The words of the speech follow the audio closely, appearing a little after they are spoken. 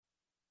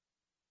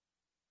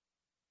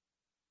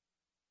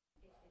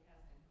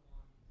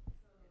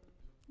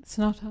It's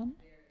not on?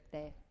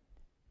 There.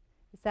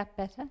 Is that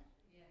better?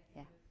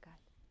 Yeah, good.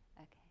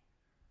 Okay.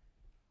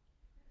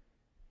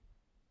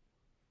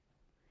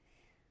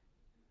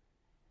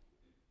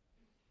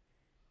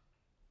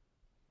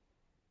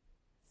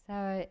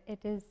 So it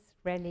is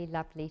really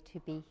lovely to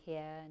be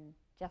here and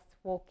just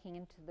walking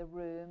into the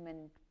room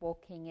and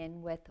walking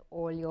in with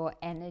all your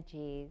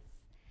energies.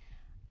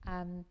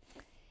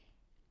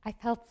 I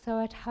felt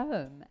so at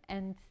home,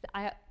 and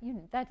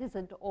that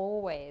isn't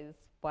always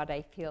what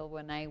I feel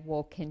when I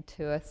walk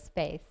into a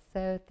space.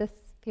 So this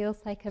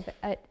feels like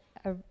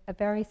a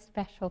very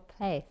special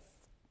place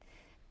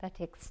that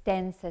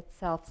extends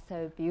itself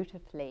so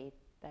beautifully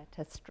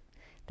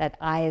that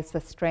I as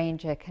a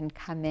stranger can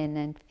come in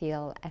and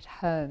feel at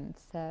home.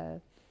 So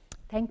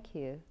thank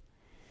you.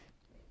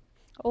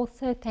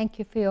 Also, thank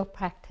you for your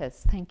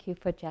practice. Thank you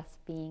for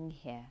just being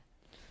here.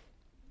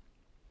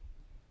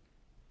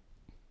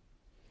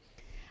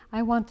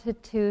 I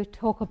wanted to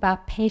talk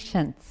about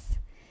patience,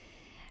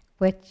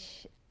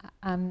 which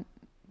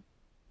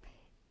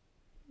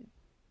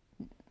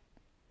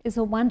is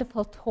a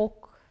wonderful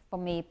talk for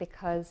me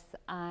because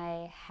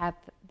I have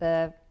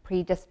the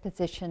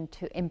predisposition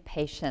to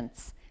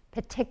impatience,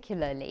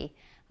 particularly.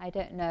 I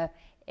don't know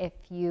if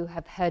you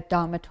have heard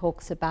Dharma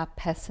talks about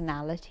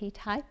personality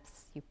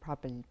types. You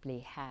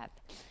probably have.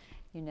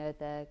 You know,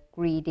 the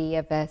greedy,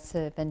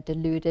 aversive, and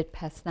deluded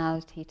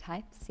personality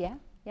types, yeah?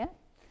 Yeah?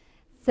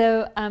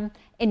 So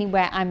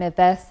anyway, I'm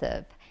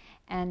aversive.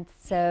 And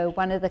so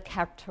one of the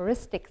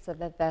characteristics of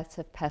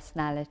aversive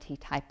personality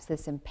types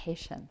is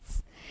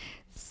impatience.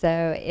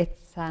 So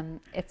it's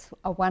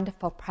a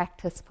wonderful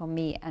practice for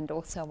me, and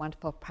also a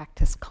wonderful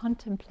practice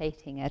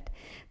contemplating it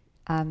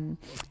and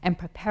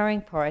preparing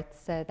for it,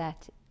 so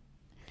that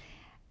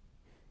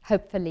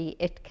hopefully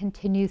it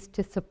continues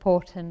to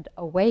support and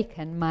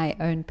awaken my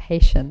own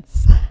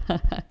patience.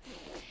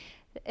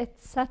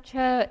 It's such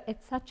a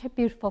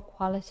beautiful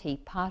quality,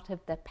 part of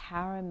the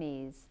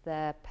paramis,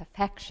 the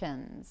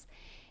perfections.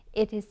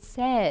 It is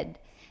said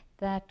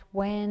that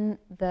when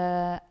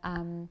the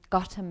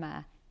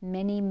Gautama,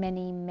 many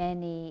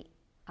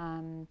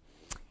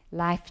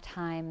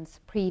lifetimes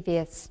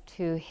previous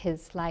to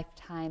his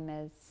lifetime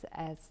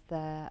as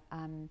the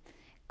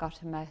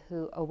Gautama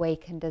who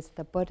awakened as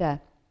the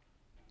Buddha,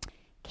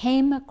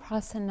 came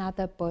across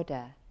another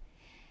Buddha,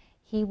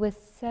 he was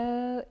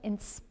so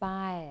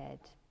inspired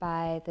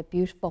by the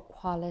beautiful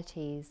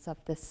qualities of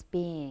this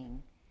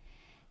being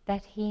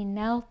that he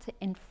knelt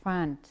in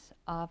front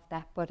of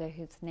that Buddha,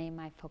 whose name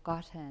I've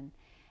forgotten,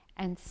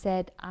 and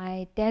said,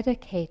 I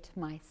dedicate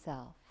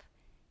myself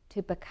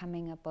to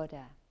becoming a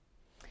Buddha.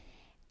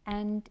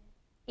 And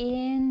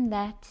in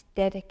that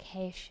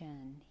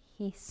dedication,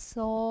 he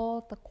saw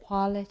the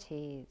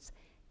qualities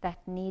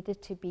that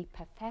needed to be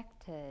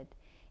perfected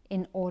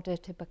in order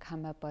to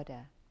become a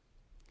Buddha.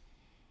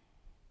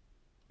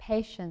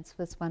 Patience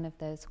was one of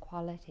those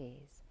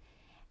qualities.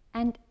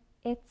 And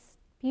it's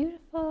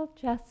beautiful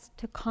just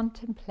to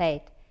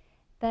contemplate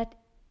that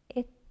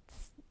it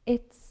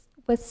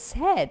was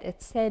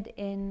said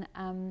in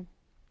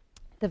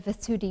the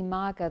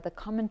Visuddhimagga, the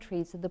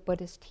commentaries of the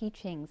Buddhist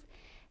teachings,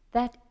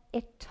 that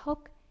it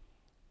took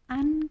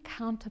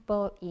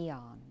uncountable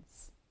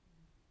eons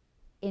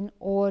in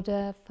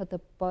order for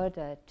the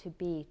Buddha to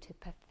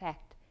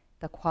perfect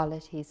the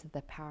qualities of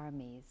the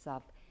paramis,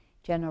 of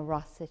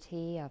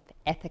generosity, of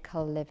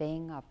ethical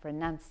living, of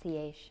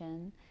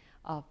renunciation,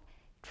 of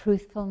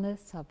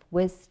truthfulness, of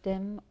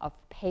wisdom, of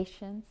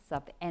patience,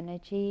 of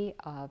energy,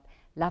 of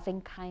loving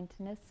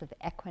kindness, of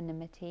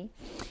equanimity.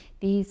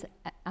 These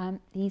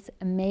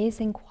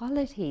amazing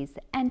qualities,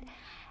 and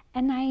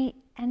I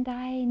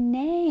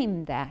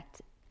name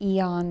that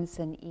eons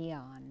and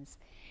eons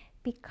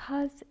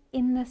because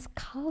in this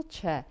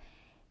culture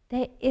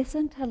there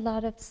isn't a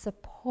lot of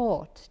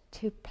support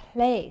to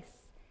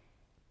place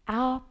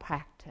our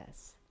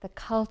practice, the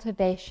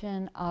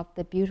cultivation of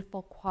the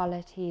beautiful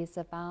qualities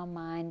of our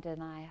mind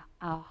and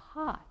our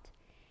heart,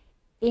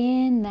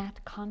 in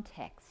that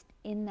context,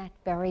 in that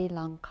very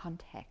long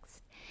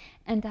context.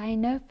 And I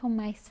know for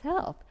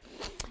myself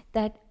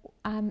that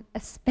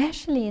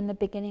especially in the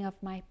beginning of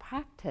my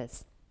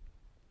practice,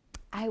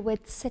 I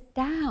would sit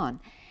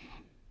down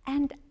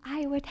and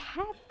I would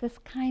have this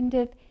kind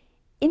of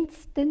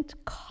instant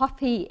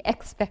coffee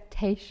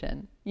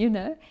expectation,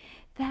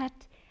 that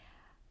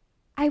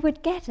I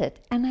would get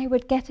it, and I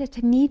would get it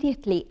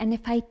immediately. And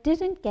if I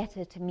didn't get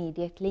it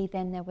immediately,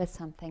 then there was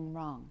something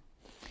wrong.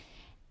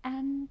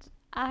 And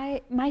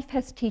my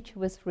first teacher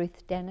was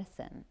Ruth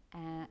Denison,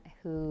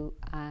 who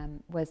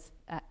was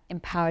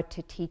empowered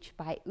to teach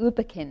by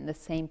Uberkin, the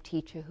same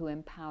teacher who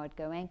empowered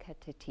Goenka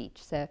to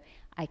teach. So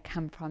I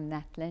come from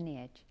that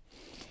lineage.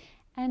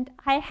 And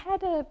I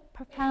had a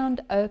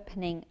profound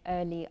opening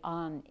early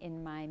on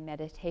in my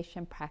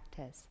meditation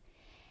practice,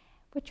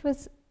 which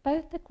was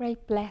both a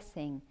great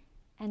blessing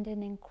and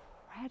an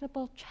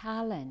incredible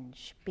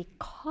challenge,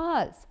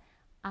 because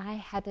I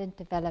hadn't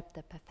developed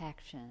the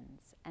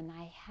perfections and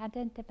I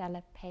hadn't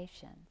developed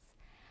patience.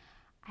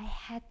 I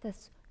had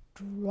this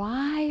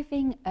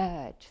driving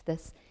urge,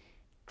 this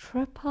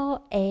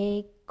triple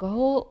A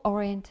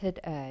goal-oriented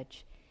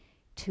urge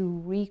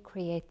to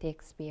recreate the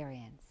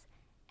experience.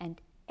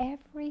 And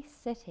every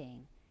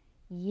sitting,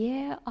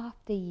 year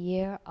after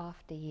year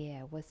after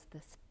year, was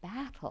this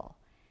battle.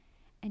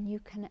 And you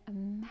can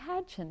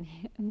imagine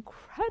the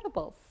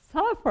incredible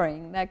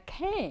suffering that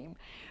came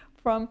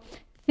from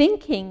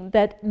thinking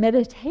that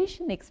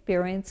meditation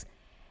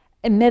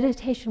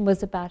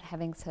was about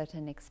having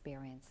certain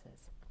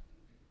experiences,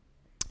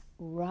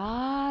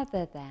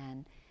 rather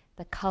than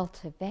the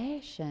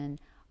cultivation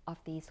of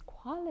these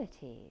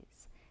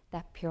qualities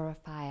that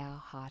purify our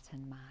heart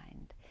and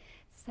mind.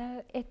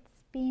 So it's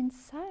been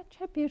such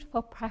a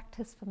beautiful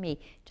practice for me,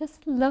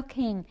 just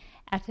looking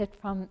at it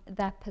from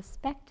that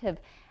perspective.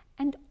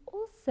 And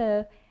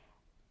also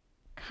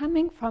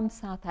coming from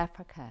South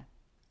Africa,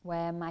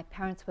 where my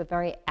parents were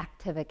very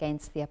active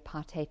against the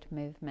apartheid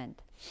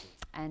movement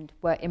and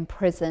were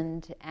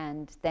imprisoned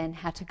and then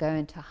had to go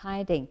into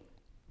hiding.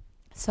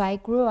 So I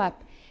grew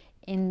up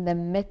in the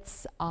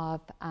midst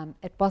of,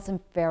 it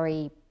wasn't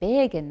very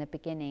big in the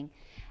beginning,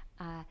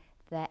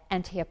 the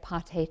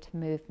anti-apartheid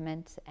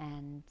movement,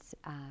 and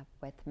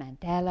with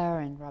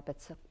Mandela and Robert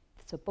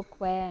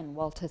Sobukwe and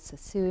Walter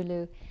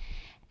Sisulu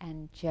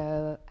and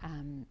Joe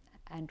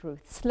and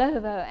Ruth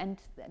Slovo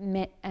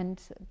and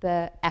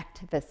the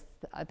activists,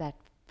 that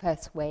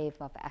first wave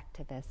of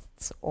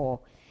activists, or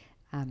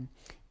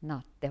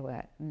not, there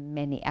were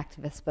many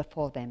activists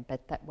before them,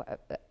 but that were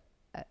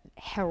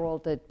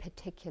heralded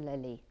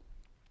particularly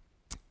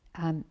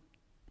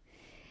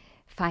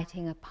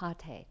fighting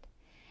apartheid.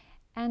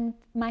 And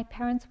my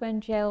parents were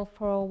in jail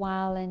for a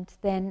while and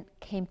then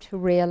came to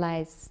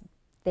realize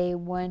they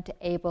weren't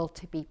able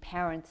to be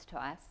parents to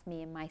us,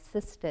 me and my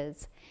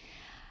sisters,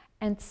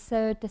 and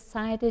so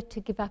decided to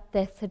give up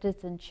their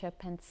citizenship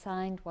and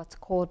signed what's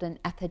called an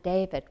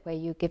affidavit, where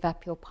you give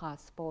up your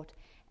passport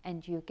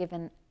and you're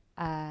given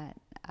a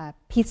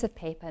piece of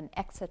paper, an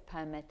exit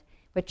permit,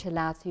 which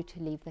allows you to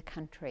leave the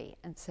country.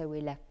 And so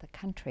we left the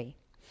country.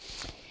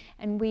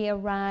 And we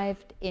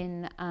arrived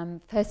in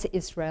first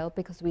Israel,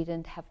 because we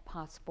didn't have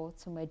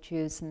passports and we're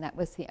Jews, and that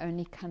was the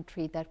only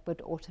country that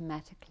would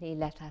automatically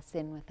let us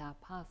in with our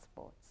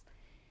passports.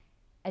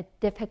 A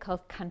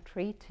difficult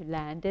country to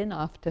land in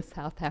after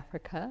South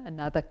Africa,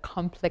 another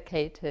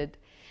complicated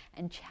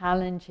and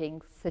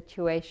challenging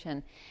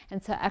situation.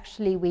 And so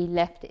actually we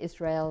left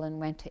Israel and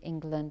went to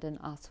England and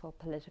asked for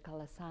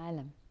political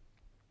asylum.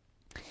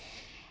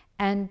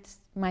 And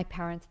my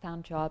parents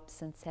found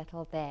jobs and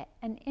settled there.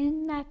 And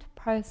in that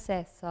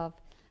process of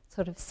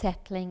sort of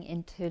settling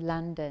into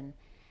London,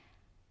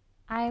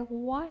 I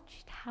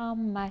watched how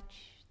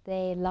much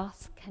they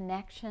lost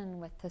connection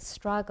with the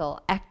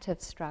struggle,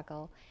 active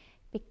struggle,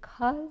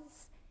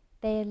 because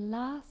they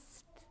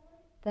lost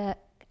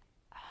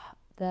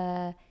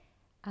the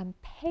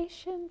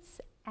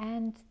patience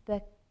and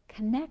the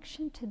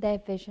connection to their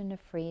vision of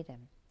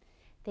freedom.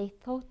 They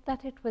thought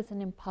that it was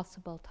an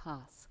impossible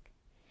task.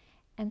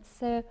 And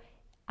so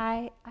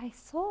I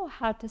saw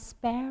how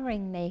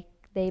despairing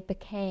they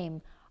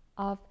became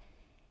of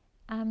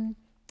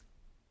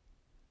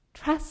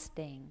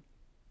trusting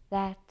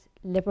that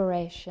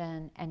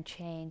liberation and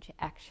change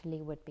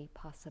actually would be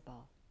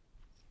possible.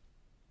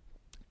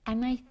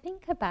 And I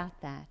think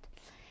about that,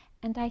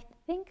 and I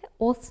think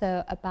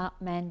also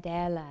about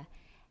Mandela,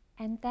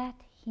 and that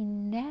he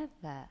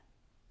never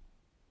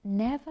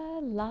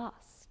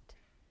lost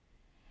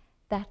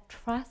that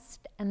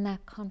trust and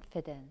that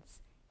confidence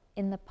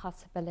in the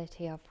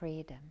possibility of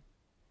freedom.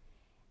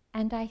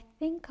 And I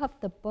think of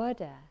the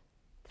Buddha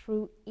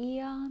through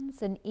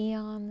eons and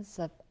eons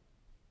of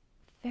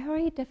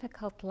very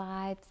difficult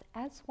lives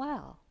as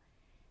well,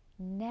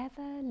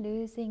 never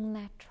losing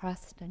that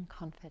trust and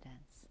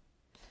confidence.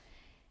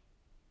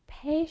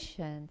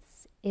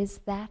 Patience is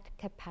that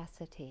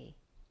capacity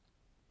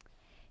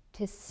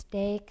to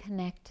stay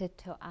connected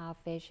to our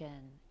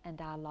vision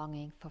and our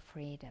longing for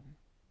freedom,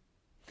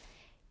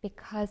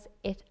 because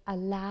it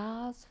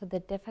allows for the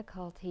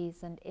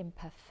difficulties and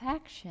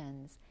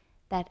imperfections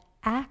that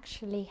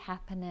actually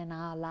happen in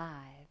our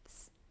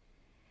lives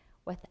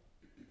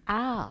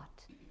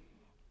without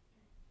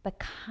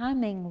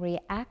becoming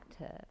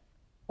reactive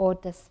or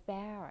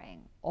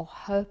despairing or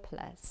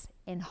hopeless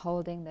in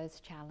holding those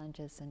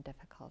challenges and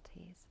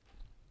difficulties.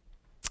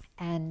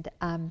 And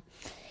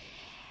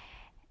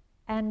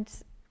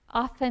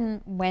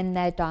often when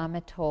there are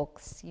Dharma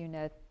talks,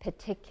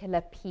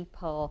 particular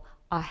people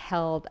are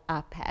held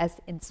up as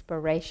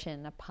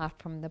inspiration apart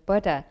from the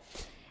Buddha.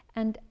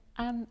 And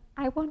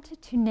I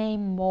wanted to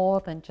name more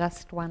than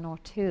just one or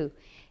two,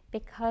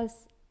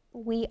 because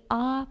we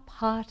are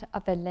part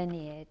of a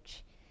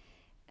lineage.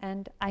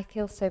 And I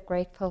feel so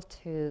grateful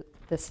to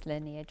this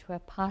lineage. We're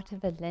part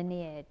of a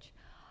lineage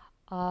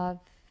of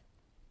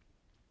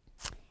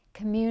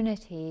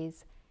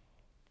communities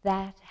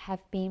that have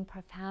been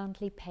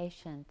profoundly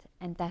patient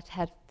and that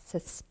have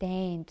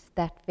sustained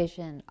that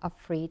vision of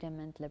freedom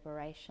and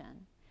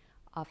liberation,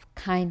 of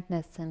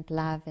kindness and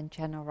love and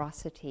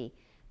generosity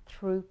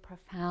through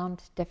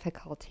profound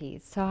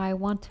difficulties. So I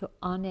want to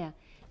honor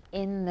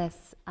in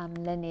this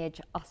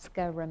lineage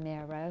Oscar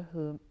Romero,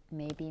 who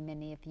maybe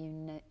many of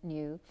you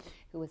knew,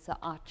 who was the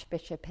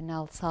Archbishop in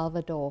El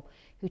Salvador,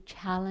 who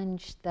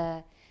challenged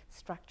the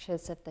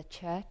structures of the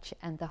church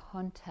and the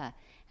junta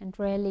and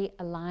really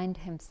aligned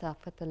himself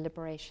with the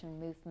liberation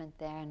movement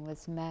there and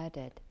was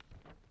murdered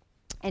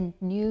and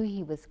knew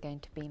he was going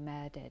to be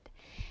murdered.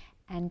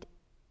 And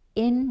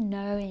in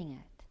knowing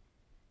it,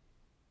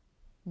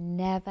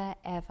 never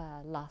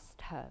ever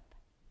lost hope,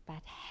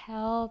 but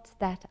held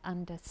that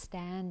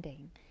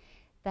understanding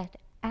that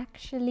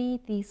actually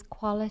these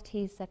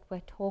qualities that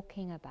we're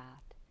talking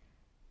about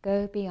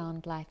go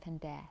beyond life and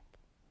death.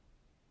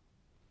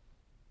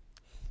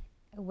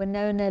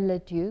 Winona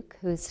LaDuke,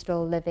 who is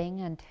still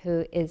living and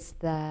who is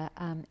the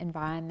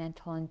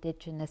environmental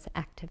indigenous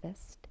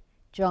activist,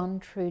 John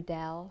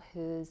Trudell,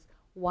 whose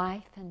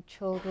wife and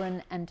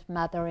children and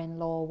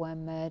mother-in-law were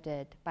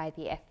murdered by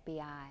the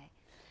FBI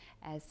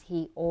as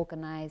he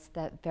organized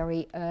the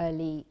very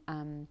early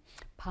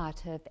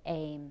part of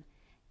AIM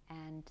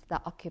and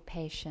the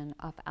occupation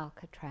of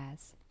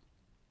Alcatraz,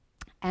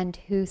 and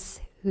who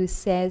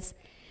says,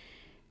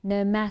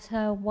 no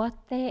matter what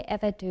they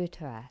ever do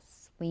to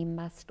us, we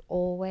must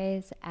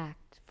always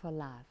act for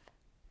love.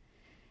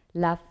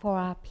 Love for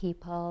our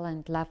people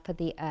and love for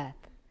the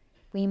earth.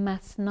 We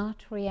must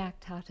not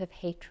react out of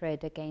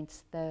hatred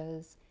against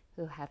those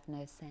who have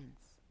no sense.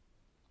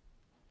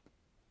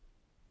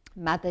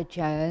 Mother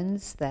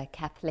Jones, the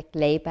Catholic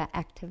labor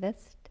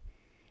activist,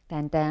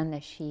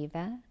 Vandana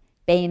Shiva,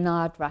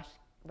 Baynard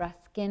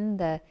Ruskin,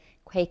 the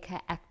Quaker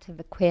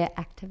queer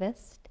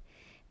activist,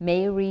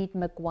 May Read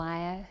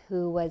Maguire,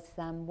 who was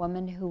a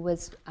woman who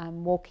was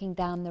walking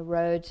down the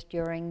road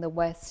during the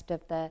worst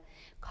of the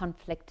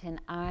conflict in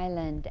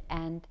Ireland,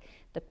 and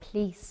the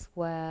police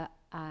were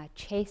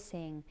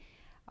chasing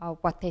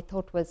what they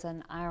thought was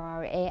an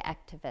IRA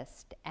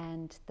activist,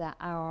 and the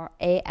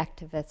IRA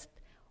activist,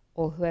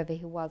 or whoever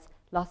he was,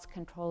 lost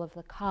control of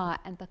the car,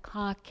 and the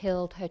car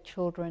killed her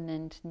children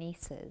and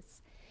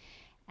nieces.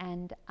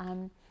 And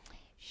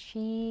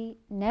she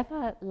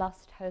never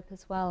lost hope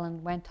as well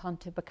and went on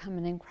to become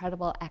an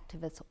incredible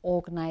activist,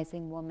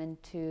 organizing women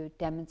to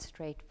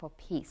demonstrate for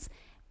peace,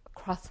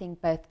 crossing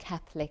both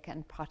Catholic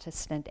and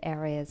Protestant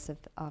areas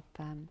of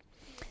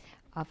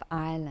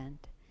Ireland.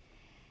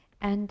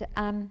 And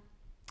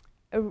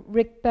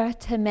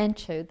Rigberta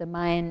Menchú, the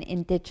Mayan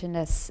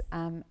indigenous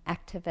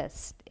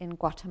activist in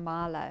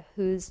Guatemala,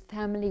 whose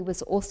family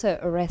was also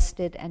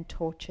arrested and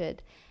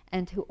tortured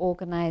and who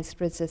organized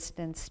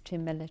resistance to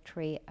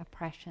military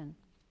oppression.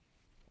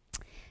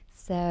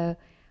 So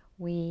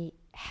we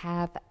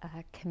have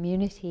a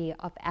community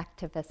of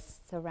activists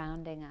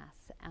surrounding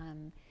us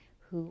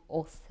who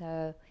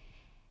also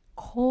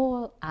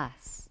call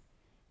us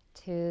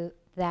to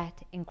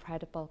that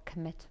incredible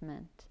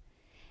commitment.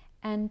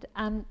 And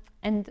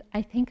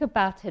I think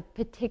about it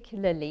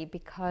particularly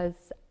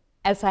because,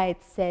 as I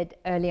had said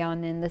early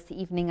on in this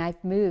evening,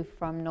 I've moved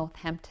from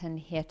Northampton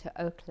here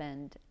to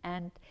Oakland,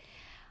 and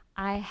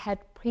I had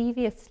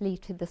previously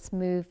to this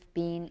move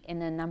been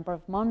in a number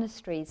of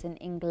monasteries in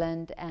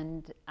England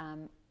and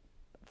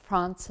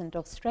France and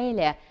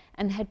Australia,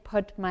 and had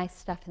put my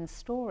stuff in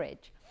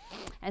storage.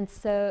 And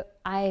so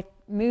I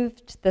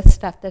moved the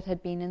stuff that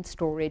had been in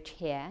storage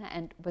here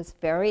and was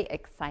very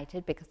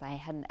excited because I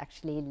hadn't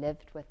actually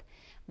lived with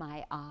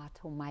my art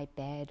or my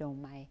bed or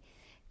my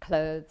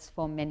clothes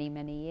for many,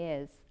 many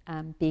years,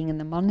 being in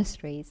the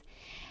monasteries,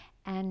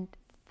 and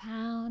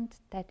found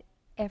that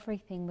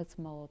everything was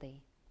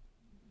moldy.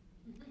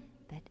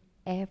 That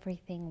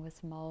everything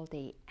was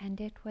moldy. And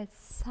it was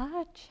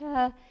such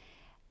a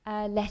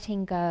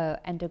letting go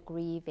and a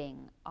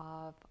grieving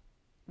of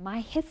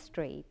my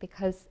history,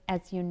 because,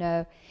 as you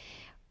know,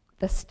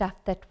 the stuff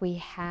that we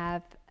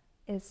have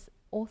is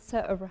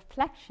also a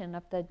reflection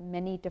of the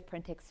many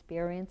different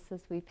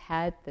experiences we've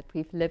had, that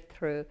we've lived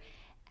through,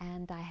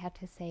 and I had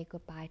to say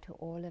goodbye to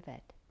all of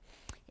it,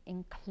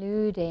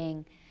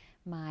 including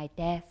my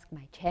desk,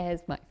 my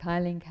chairs, my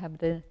filing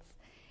cabinets.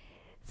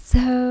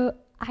 So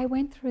I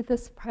went through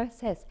this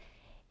process.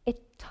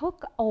 It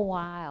took a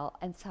while,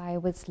 and so I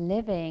was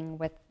living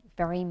with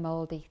very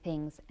moldy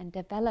things and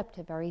developed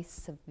a very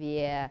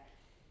severe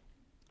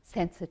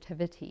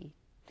sensitivity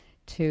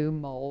to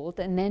mold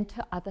and then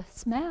to other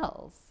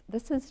smells.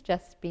 This has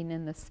just been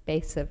in the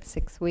space of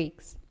 6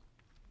 weeks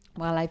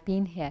while I've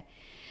been here.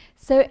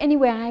 So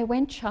anyway, I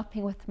went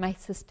shopping with my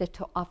sister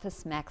to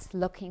Office Max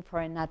looking for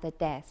another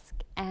desk,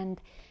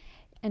 and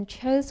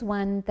chose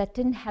one that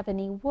didn't have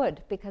any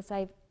wood, because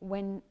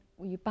when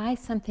you buy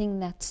something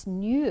that's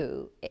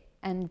new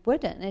and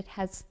wooden, it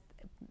has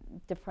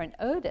different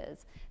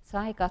odors. So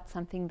I got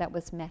something that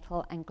was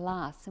metal and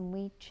glass, and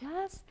we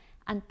just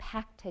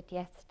unpacked it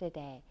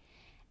yesterday.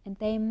 And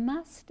they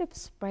must have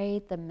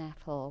sprayed the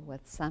metal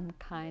with some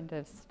kind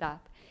of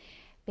stuff,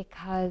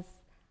 because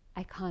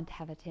I can't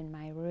have it in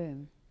my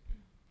room.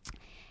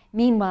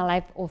 Meanwhile,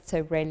 I've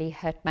also really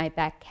hurt my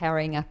back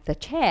carrying up the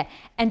chair.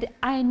 And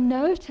I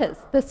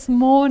noticed this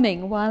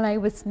morning while I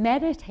was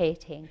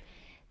meditating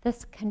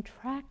this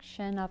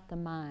contraction of the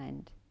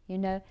mind,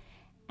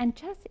 and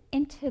just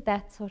into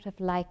that sort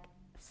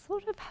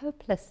of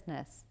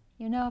hopelessness,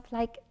 of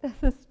like, this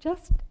is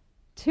just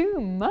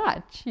too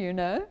much,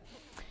 And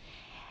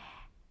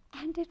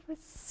it was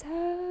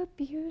so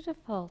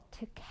beautiful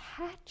to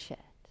catch it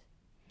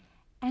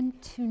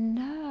and to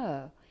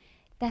know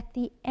that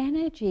the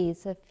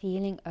energies of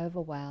feeling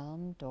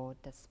overwhelmed or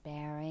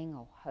despairing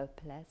or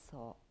hopeless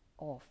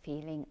or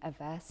feeling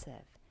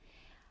aversive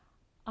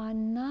are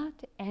not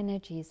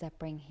energies that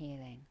bring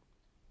healing,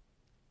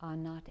 are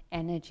not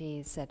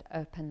energies that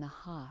open the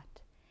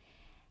heart,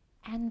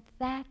 and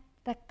that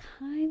the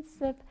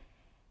kinds of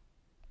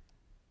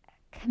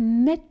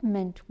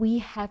commitment we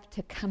have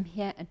to come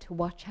here and to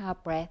watch our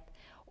breath,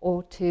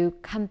 or to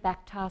come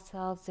back to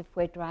ourselves if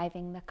we're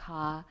driving the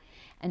car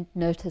and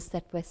notice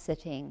that we're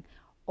sitting,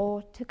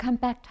 or to come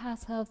back to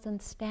ourselves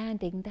and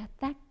standing,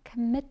 that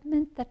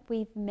commitment that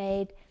we've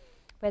made,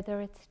 whether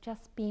it's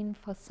just been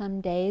for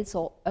some days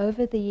or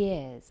over the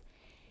years,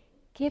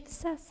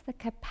 gives us the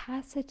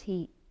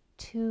capacity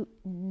to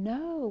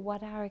know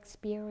what our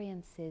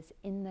experience is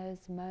in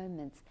those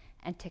moments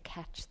and to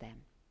catch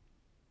them.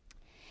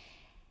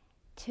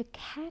 To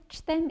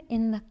catch them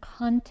in the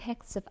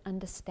context of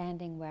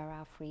understanding where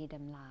our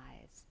freedom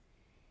lies.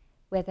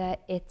 Whether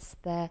it's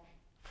the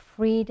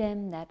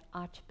freedom that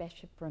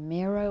Archbishop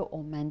Romero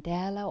or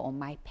Mandela or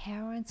my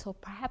parents or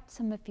perhaps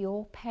some of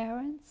your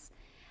parents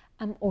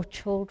or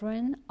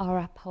children are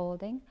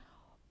upholding,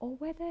 or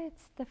whether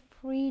it's the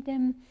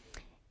freedom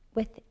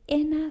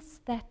within us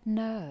that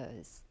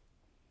knows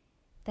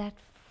that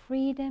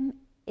freedom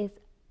is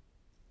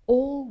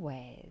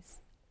always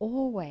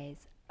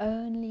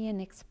only an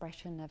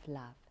expression of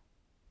love,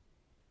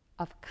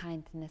 of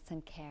kindness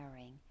and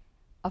caring,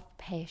 of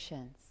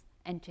patience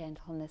and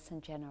gentleness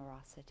and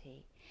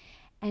generosity.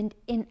 And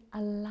in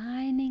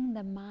aligning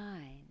the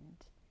mind,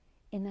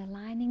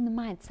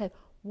 so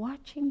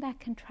watching that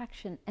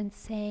contraction and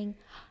saying,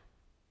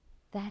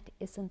 that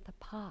isn't the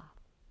path.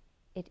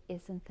 It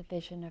isn't the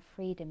vision of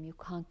freedom. You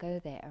can't go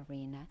there,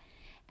 Arena.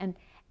 And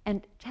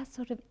just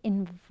sort of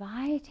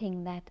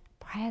inviting that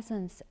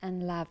presence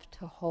and love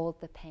to hold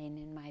the pain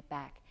in my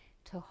back,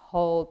 to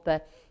hold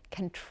the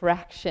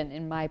contraction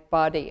in my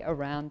body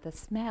around the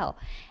smell.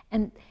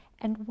 And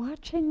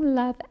watching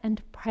love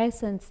and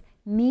presence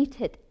meet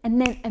it, and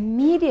then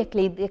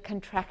immediately the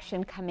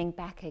contraction coming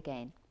back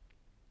again.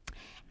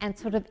 And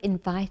sort of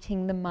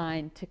inviting the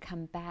mind to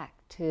come back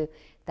to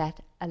that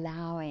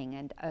allowing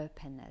and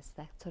openness,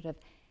 that sort of,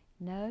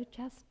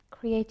 just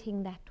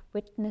creating that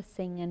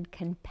witnessing and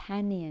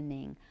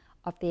companioning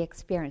of the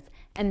experience,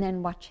 and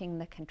then watching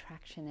the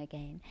contraction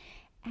again.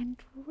 And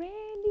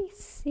really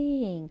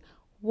seeing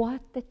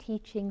what the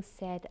teaching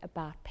said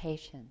about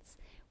patience,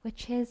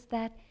 which is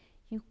that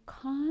you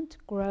can't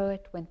grow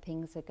it when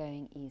things are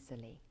going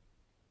easily.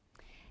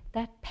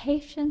 That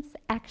patience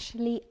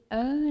actually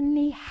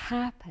only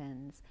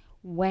happens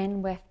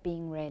when we're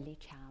being really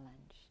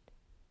challenged,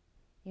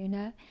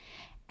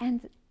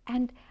 And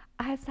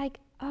I was like,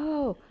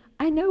 oh,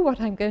 I know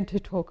what I'm going to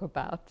talk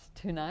about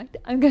tonight.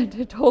 I'm going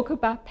to talk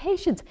about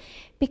patience,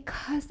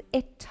 because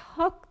it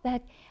took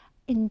that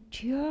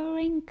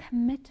enduring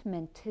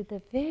commitment to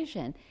the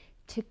vision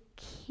to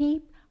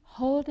keep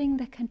holding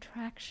the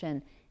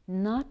contraction,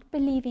 not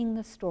believing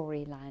the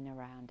storyline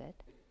around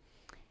it,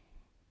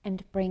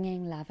 and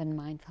bringing love and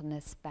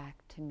mindfulness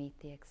back to meet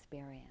the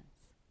experience.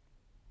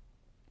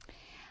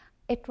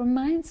 It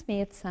reminds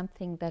me of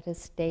something that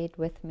has stayed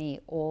with me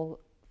all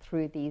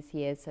through these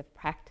years of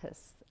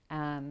practice.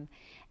 And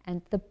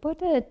the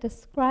Buddha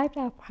described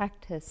our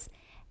practice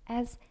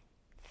as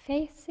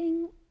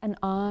facing an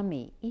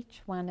army,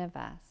 each one of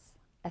us,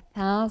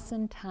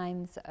 1,000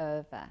 times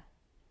over,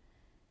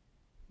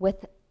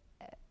 with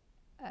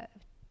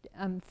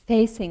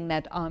facing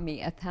that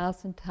army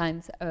 1,000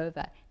 times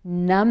over,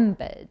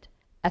 numbered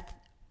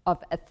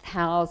of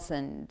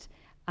 1,000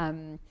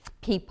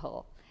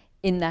 people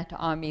in that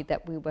army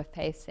that we were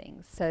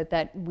facing, so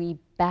that we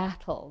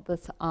battle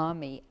this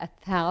army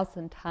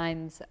 1,000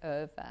 times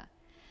over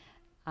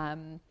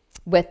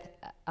with,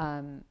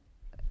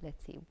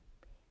 let's see,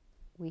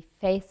 we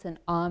face an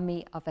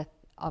army of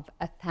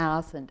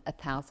 1,000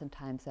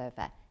 times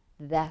over.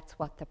 That's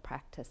what the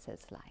practice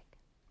is like.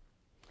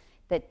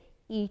 That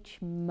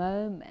each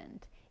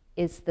moment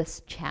is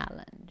this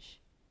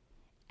challenge,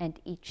 and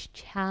each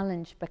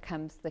challenge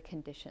becomes the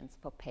conditions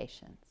for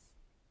patience.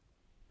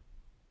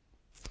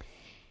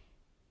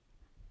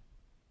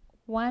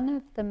 One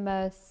of the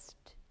most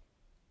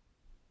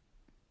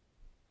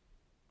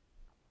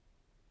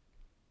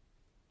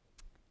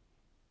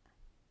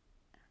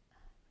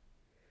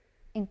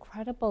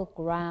incredible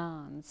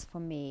grounds for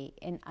me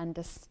in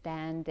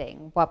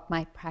understanding what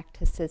my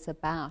practice is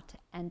about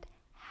and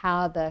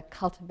how the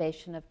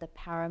cultivation of the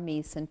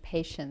paramis and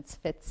patience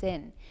fits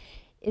in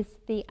is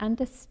the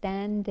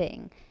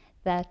understanding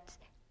that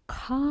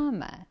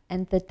karma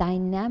and the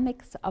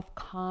dynamics of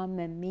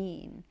karma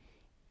mean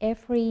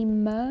every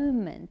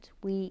moment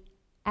we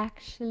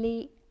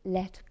actually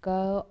let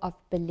go of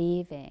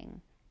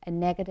believing a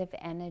negative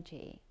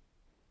energy,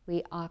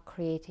 we are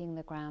creating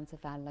the grounds of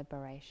our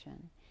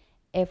liberation.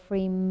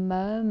 every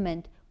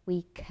moment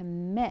we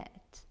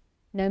commit,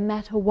 no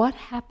matter what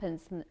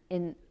happens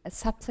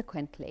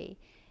subsequently,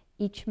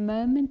 each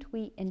moment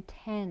we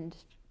intend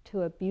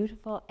to a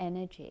beautiful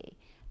energy,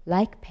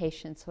 like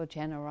patience or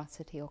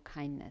generosity or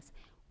kindness,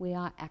 we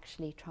are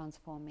actually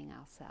transforming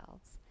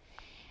ourselves.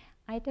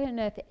 I don't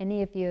know if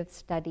any of you have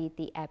studied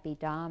the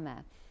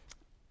Abhidharma.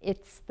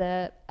 It's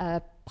the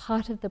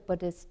part of the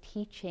Buddha's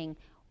teaching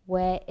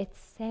where it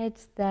said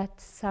that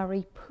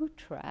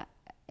Sariputra,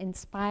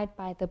 inspired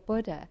by the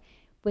Buddha,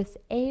 was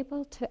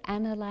able to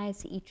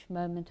analyze each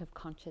moment of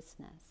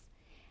consciousness.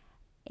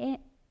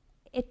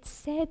 It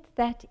said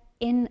that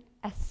in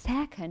a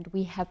second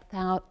we have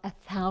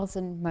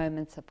 1,000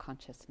 moments of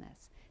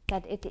consciousness,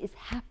 that it is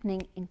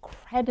happening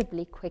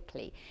incredibly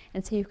quickly.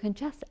 And so you can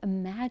just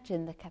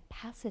imagine the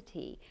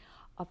capacity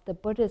of the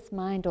Buddha's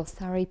mind or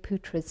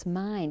Sariputra's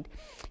mind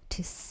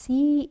to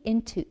see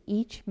into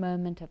each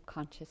moment of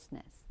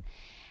consciousness.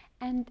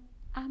 And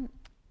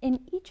in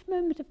each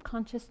moment of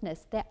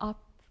consciousness, there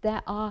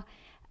are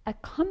a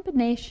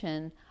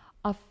combination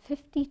of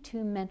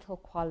 52 mental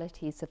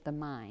qualities of the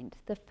mind.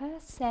 The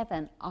first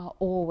 7 are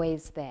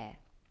always there,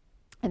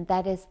 and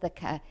that is the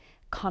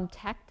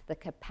contact, the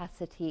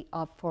capacity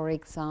of, for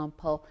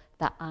example,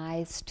 the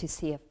eyes to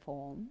see a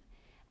form,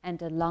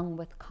 and along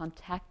with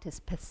contact is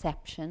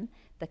perception,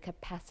 the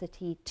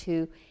capacity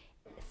to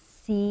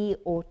see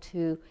or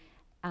to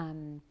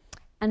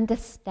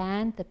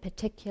understand the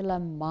particular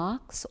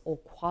marks or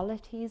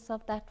qualities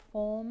of that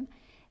form,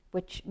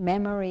 which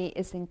memory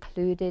is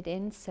included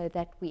in so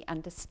that we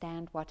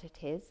understand what it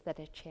is, that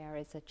a chair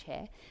is a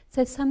chair.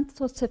 So some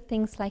sorts of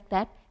things like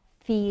that.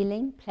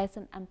 Feeling,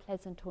 pleasant,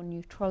 unpleasant, or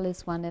neutral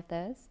is one of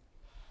those.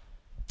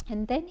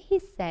 And then he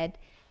said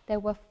there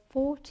were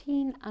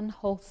 14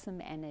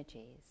 unwholesome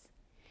energies.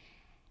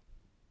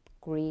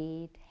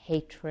 Greed,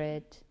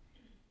 hatred,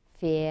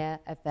 fear,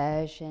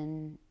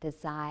 aversion,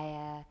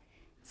 desire,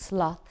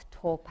 sloth,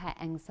 torpor,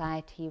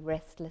 anxiety,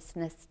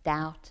 restlessness,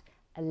 doubt,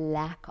 a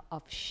lack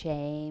of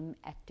shame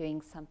at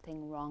doing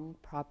something wrong,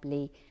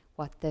 probably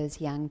what those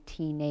young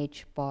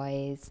teenage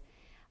boys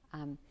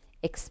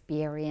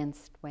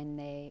experienced when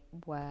they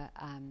were,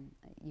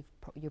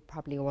 you've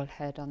probably all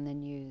heard on the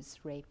news,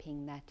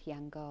 raping that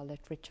young girl at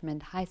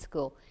Richmond High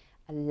School,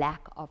 a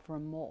lack of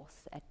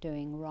remorse at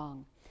doing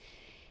wrong.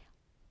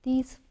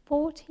 These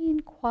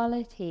 14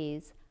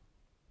 qualities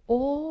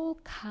all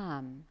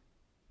come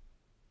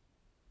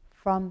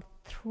from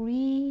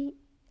three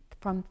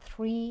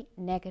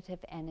negative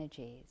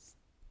energies.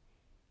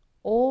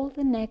 All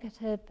the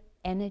negative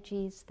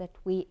energies that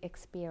we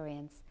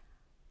experience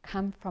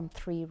come from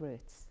 3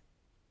 roots.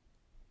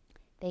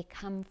 They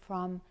come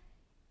from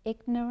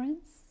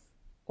ignorance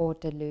or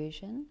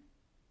delusion,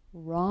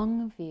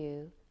 wrong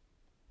view,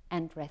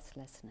 and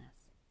restlessness.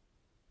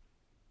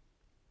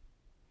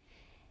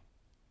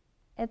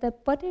 The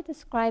Buddha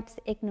describes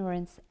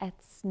ignorance as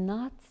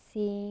not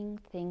seeing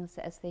things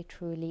as they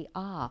truly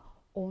are,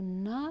 or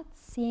not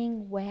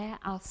seeing where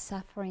our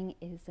suffering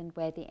is and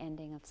where the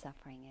ending of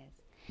suffering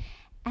is.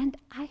 And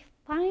I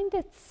find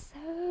it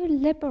so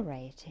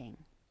liberating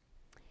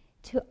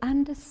to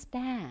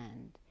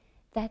understand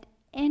that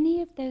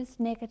any of those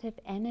negative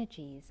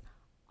energies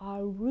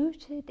are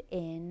rooted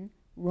in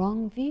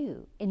wrong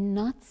view, in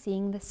not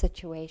seeing the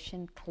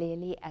situation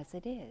clearly as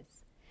it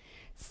is.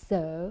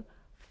 So,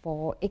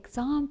 for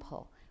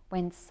example,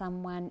 when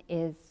someone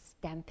is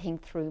stamping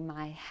through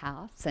my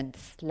house and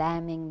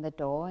slamming the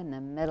door in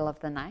the middle of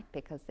the night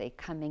because they're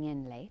coming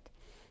in late,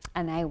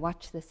 and I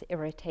watch this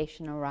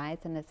irritation arise,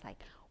 and it's like,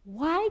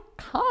 why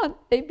can't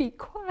they be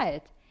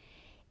quiet?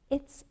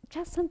 It's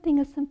just something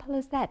as simple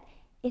as that.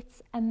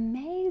 It's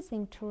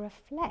amazing to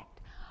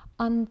reflect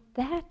on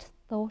that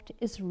thought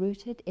is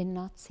rooted in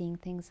not seeing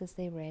things as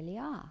they really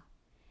are.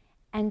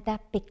 And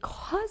that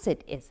because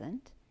it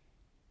isn't,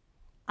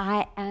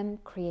 I am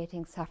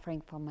creating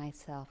suffering for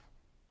myself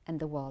and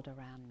the world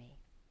around me.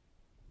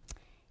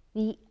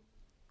 The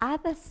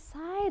other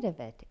side of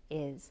it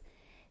is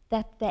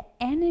that the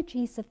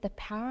energies of the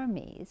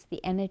paramis,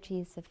 the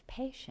energies of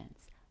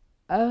patience,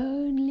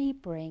 only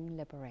bring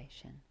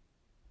liberation,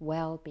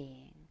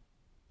 well-being,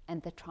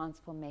 and the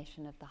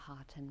transformation of the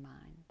heart and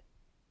mind.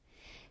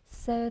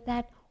 So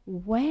that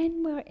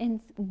when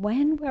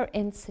we're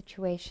in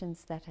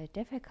situations that are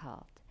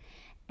difficult,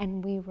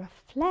 and we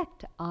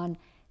reflect on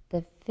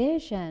the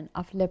vision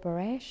of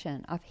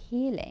liberation, of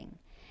healing,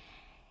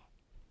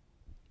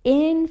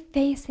 in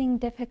facing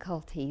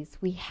difficulties,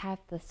 we have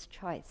this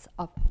choice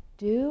of,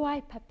 do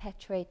I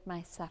perpetuate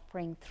my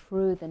suffering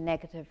through the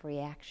negative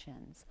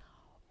reactions?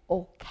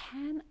 Or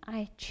can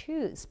I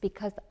choose,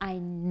 because I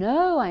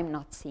know I'm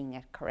not seeing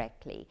it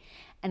correctly,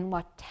 and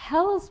what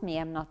tells me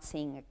I'm not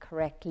seeing it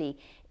correctly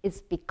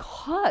is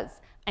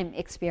because I'm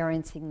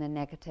experiencing the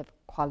negative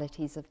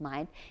qualities of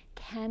mind,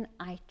 can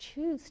I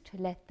choose to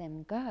let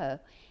them go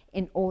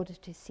in order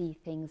to see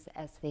things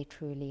as they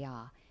truly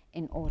are,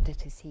 in order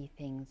to see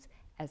things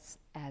as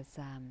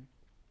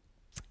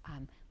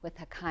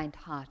with a kind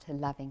heart, a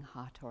loving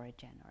heart, or a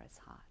generous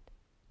heart.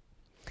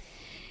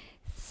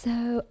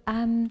 So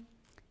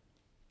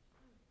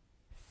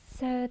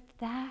so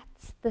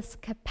that's this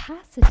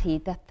capacity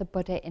that the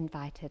Buddha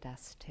invited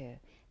us to,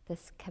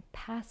 this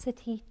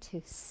capacity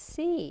to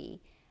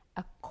see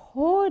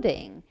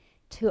according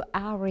to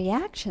our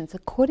reactions,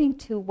 according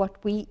to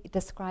what we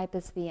describe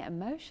as the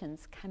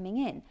emotions coming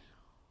in.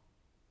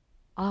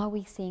 Are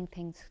we seeing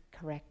things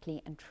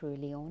correctly and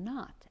truly or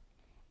not?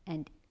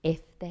 And if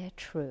they're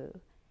true,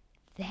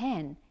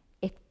 then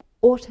it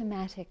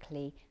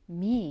automatically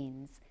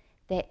means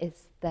there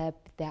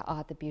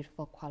are the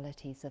beautiful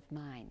qualities of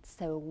mind.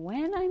 So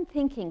when I'm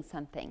thinking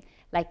something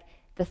like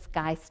this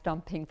guy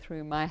stomping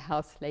through my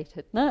house late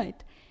at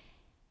night,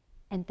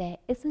 and there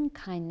isn't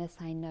kindness,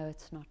 I know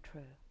it's not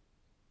true.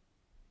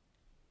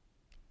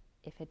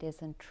 If it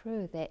isn't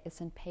true, there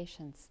isn't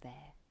patience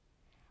there.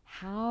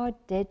 How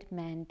did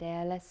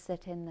Mandela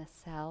sit in the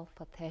cell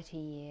for 30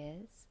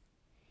 years?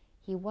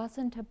 He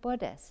wasn't a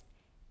Buddhist,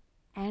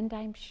 and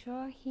I'm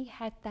sure he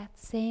had that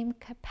same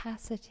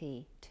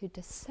capacity to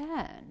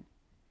discern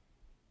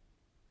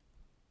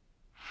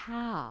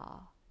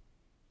how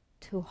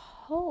to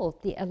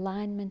hold the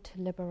alignment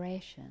to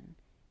liberation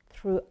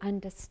through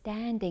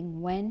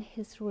understanding when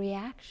his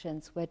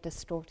reactions were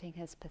distorting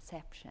his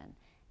perception,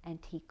 and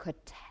he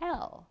could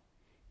tell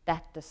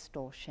that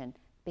distortion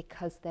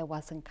because there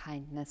wasn't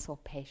kindness or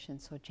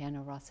patience or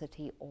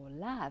generosity or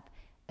love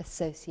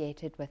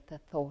associated with the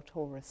thought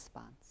or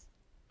response.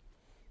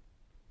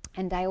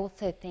 And I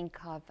also think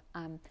of,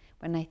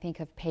 when I think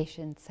of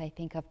patience, I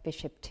think of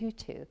Bishop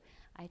Tutu.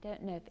 I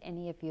don't know if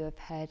any of you have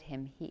heard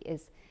him. He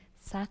is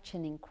such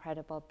an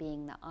incredible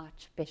being, the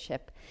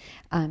Archbishop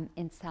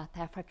in South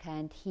Africa,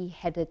 and he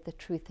headed the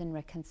Truth and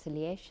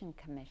Reconciliation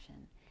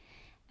Commission.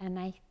 And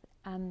I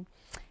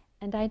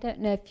don't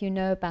know if you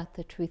know about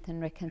the Truth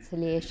and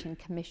Reconciliation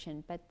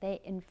Commission, but they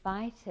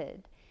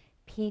invited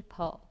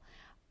people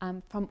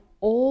from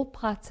all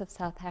parts of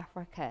South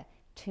Africa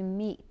to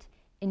meet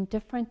in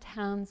different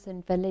towns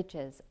and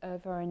villages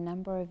over a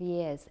number of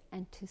years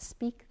and to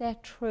speak their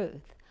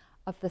truth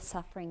of the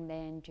suffering they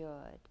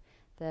endured,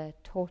 the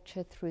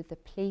torture through the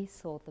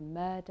police or the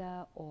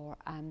murder or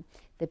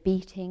the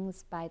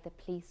beatings by the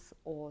police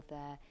or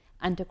the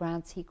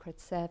underground secret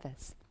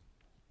service.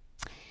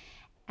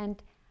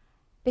 And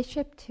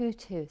Bishop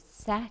Tutu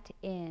sat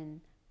in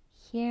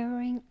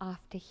hearing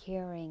after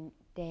hearing,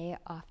 day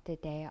after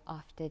day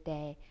after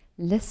day,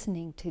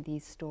 listening to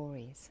these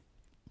stories.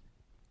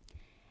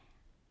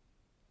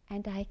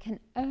 And I can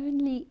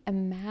only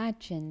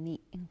imagine the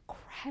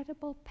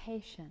incredible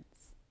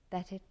patience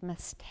that it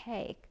must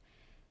take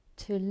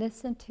to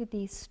listen to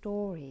these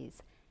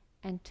stories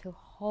and to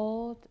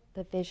hold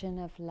the vision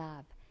of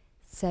love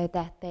so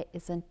that there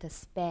isn't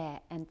despair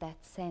and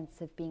that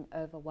sense of being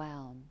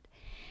overwhelmed.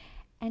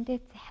 And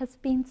it has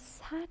been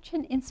such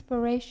an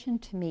inspiration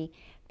to me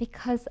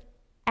because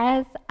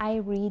as I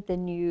read the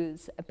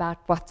news about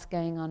what's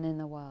going on in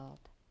the world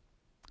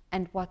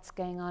and what's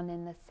going on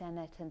in the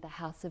Senate and the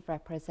House of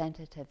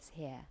Representatives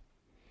here,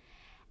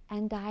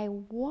 and I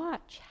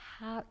watch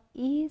how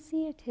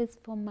easy it is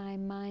for my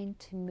mind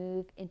to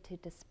move into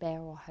despair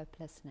or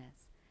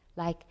hopelessness.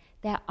 Like,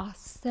 there are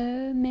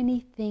so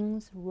many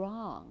things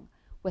wrong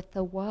with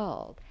the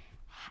world.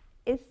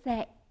 Is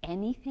there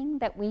anything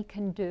that we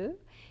can do?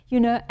 You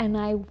know, and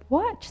I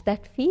watch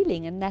that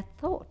feeling and that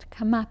thought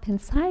come up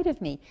inside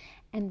of me.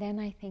 And then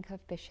I think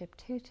of Bishop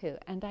Tutu.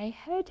 And I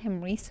heard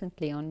him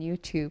recently on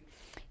YouTube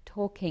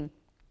talking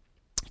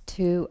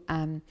to,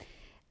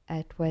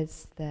 it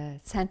was the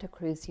Santa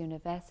Cruz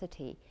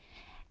University.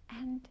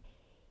 And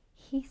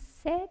he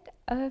said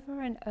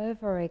over and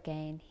over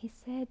again, he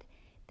said,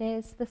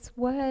 there's this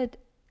word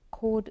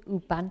called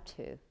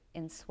Ubuntu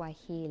in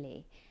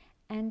Swahili.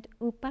 And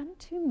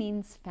Ubuntu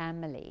means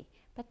family,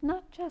 but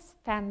not just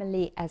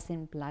family as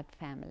in blood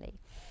family,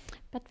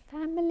 but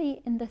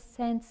family in the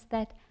sense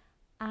that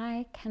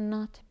I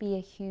cannot be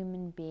a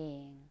human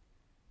being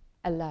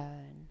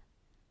alone.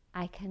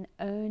 I can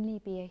only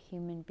be a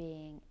human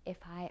being if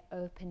I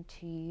open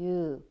to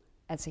you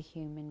as a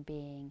human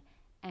being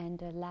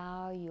and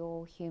allow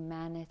your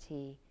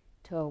humanity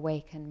to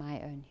awaken my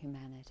own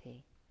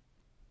humanity.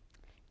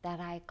 That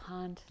I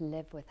can't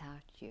live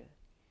without you.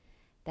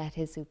 That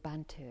is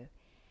Ubuntu.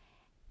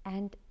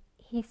 And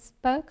he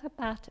spoke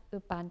about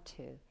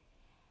Ubuntu,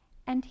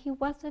 and he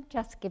wasn't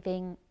just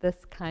giving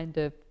this kind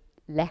of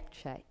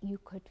lecture. You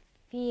could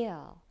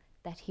feel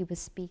that he was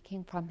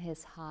speaking from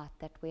his heart,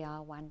 that we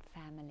are one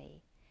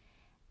family.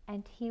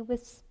 And he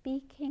was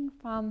speaking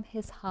from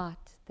his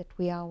heart that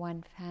we are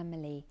one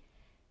family,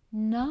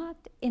 not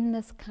in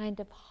this kind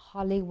of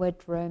Hollywood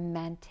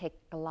romantic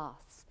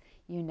gloss,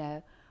 you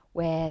know,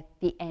 where at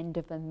the end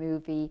of a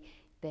movie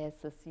there's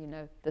this, you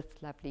know, this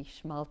lovely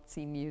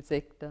schmaltzy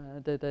music, da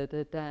da da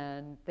da da,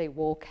 and they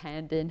walk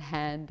hand in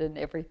hand and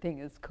everything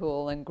is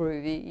cool and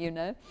groovy, you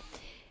know.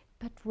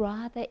 But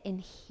rather in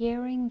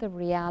hearing the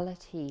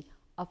reality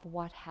of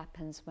what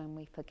happens when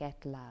we forget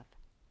love.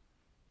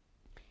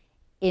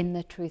 In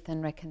the Truth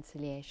and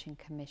Reconciliation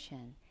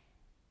Commission.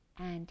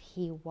 And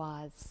he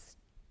was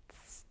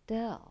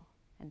still,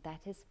 and that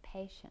is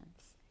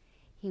patience,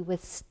 he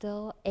was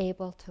still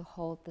able to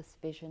hold this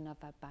vision of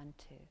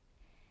Ubuntu.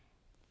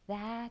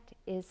 that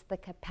is the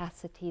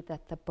capacity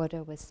that the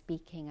Buddha was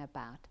speaking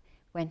about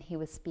when he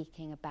was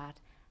speaking about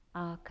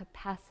our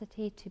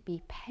capacity to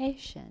be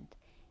patient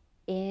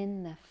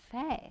in the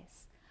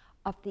face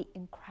of the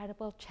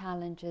incredible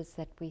challenges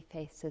that we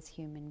face as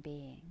human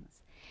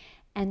beings.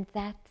 And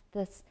that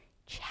this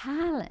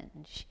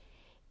challenge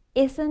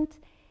isn't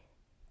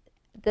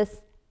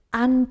this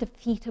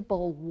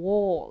undefeatable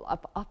wall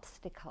of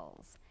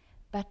obstacles,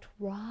 but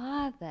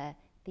rather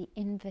the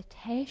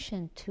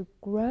invitation to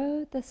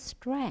grow the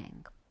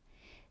strength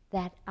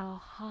that our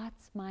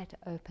hearts might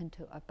open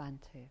to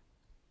Ubuntu,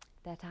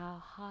 that our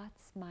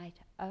hearts might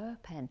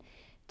open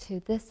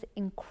to this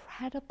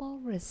incredible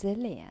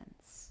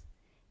resilience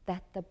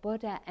that the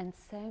Buddha and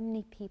so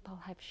many people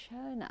have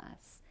shown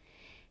us,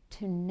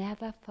 to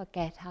never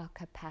forget our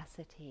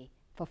capacity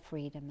for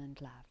freedom and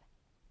love.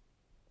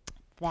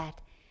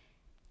 That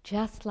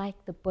just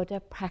like the Buddha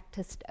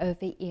practiced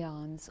over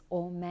eons,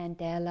 or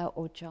Mandela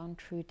or John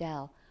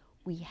Trudell,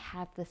 we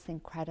have this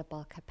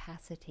incredible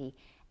capacity,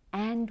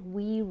 and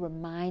we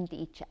remind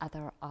each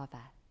other of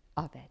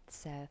it.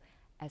 So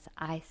as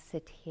I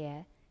sit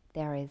here,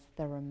 there is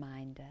the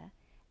reminder,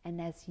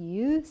 and as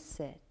you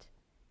sit,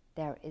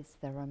 there is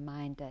the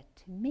reminder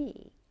to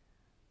me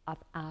of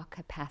our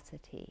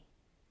capacity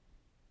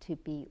to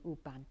be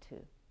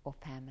Ubuntu, or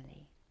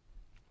family.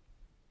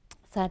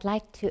 So I'd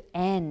like to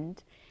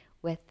end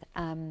with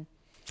a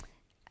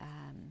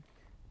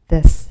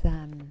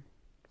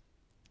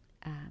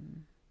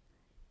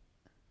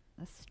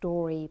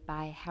story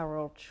by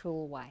Harold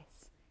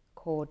Schulweis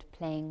called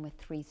Playing with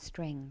Three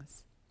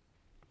Strings.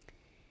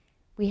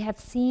 We have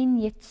seen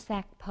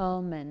Yitzhak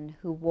Perlman,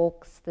 who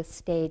walks the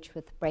stage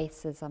with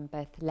braces on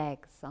both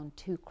legs, on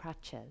two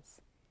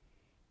crutches.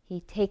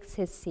 He takes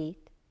his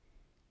seat,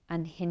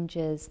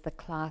 unhinges the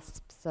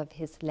clasps of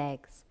his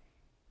legs,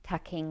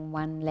 tucking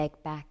one leg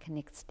back and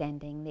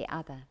extending the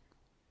other,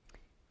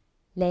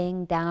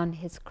 laying down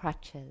his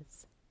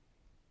crutches,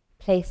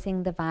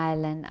 placing the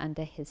violin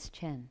under his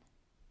chin.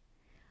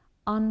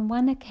 On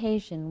one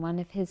occasion, one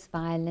of his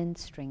violin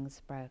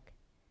strings broke.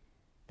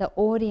 The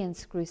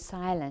audience grew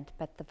silent,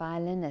 but the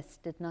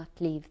violinist did not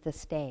leave the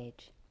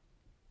stage.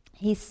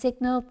 He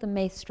signaled the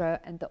maestro,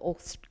 and the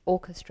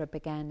orchestra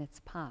began its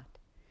part.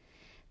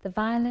 The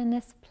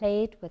violinist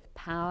played with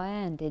power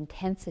and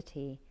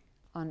intensity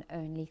on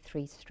only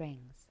three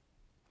strings.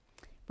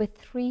 With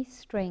three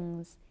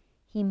strings,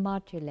 he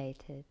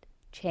modulated,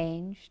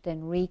 changed,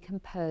 and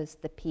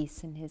recomposed the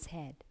piece in his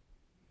head.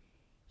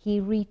 He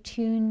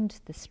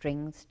retuned the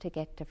strings to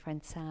get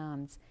different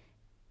sounds,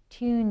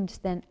 tuned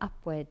then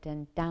upward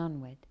and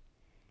downward.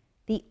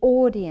 The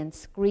audience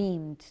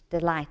screamed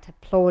delight,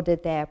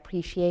 applauded their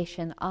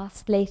appreciation,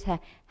 asked later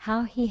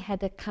how he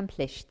had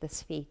accomplished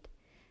this feat.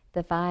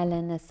 The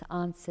violinist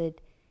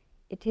answered,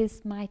 "It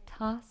is my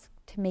task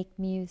to make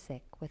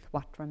music with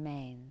what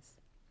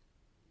remains."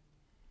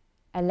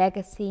 A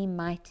legacy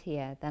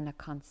mightier than a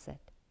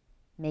concert.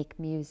 Make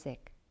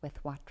music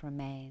with what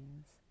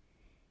remains.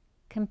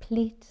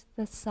 Complete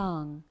the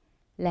song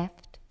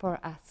left for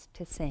us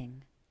to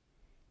sing.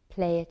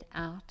 Play it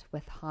out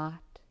with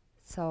heart,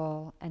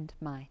 soul, and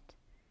might,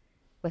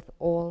 with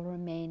all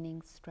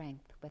remaining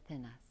strength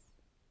within us.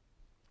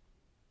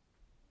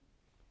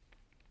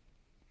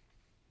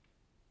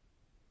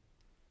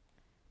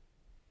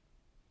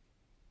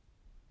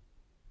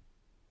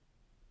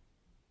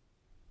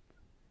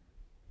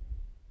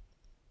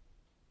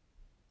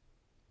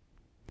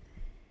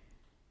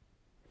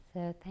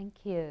 So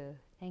thank you.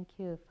 Thank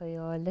you for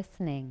your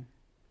listening.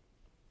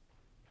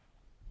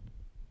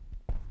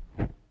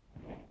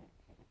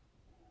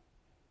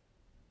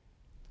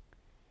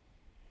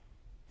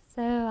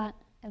 So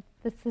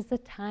this is a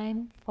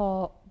time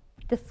for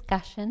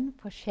discussion,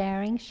 for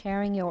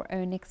sharing your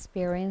own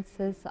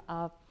experiences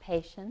of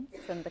patience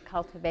and the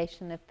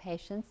cultivation of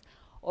patience,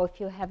 or if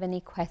you have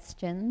any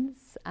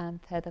questions,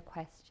 further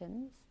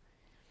questions.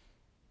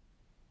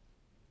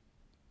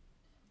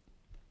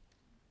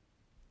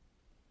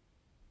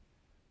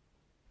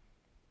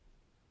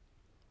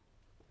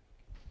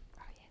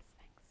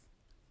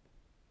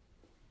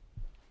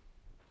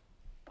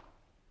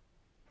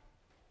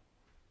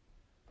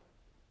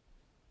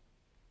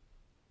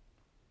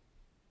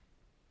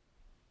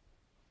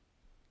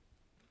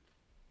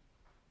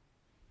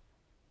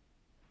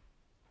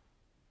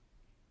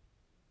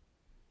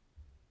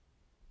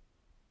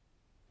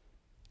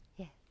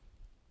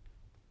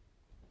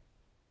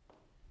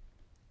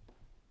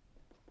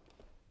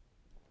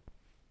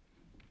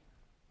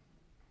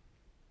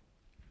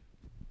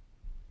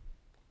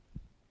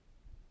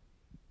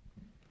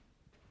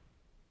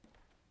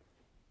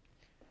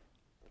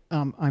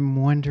 I'm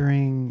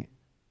wondering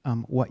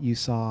what you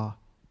saw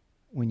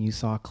when you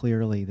saw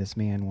clearly this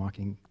man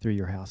walking through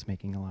your house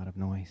making a lot of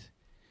noise.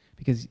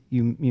 Because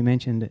you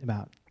mentioned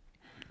about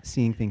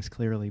seeing things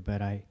clearly,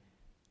 but I'm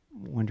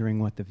wondering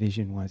what the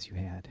vision was you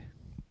had.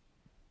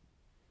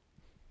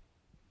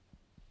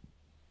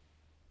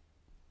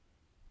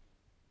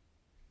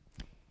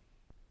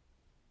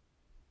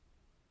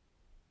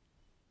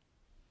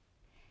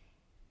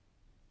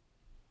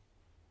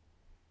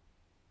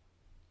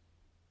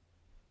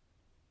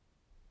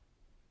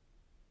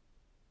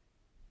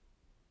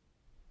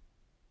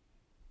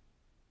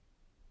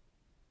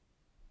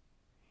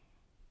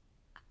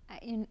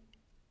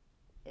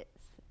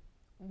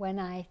 when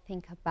I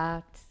think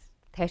about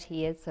 30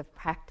 years of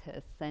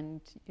practice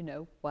and,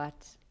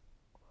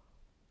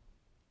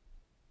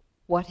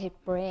 what it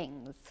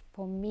brings,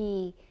 for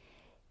me,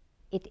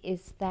 it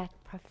is that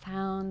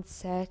profound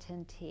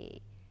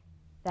certainty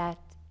that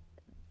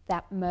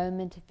that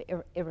moment of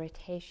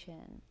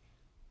irritation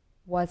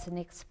was an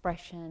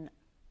expression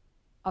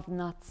of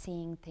not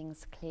seeing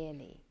things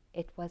clearly.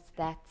 It was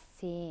that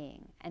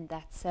seeing and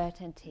that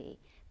certainty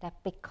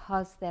that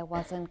because there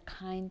wasn't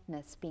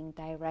kindness being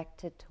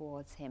directed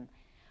towards him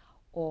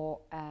or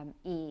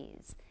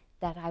ease,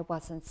 that I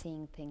wasn't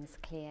seeing things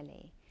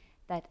clearly.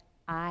 That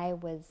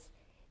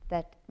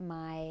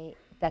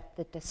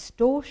the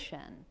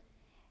distortion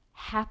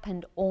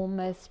happened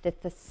almost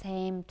at the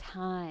same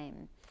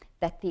time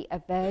that the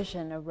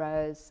aversion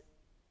arose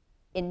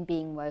in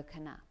being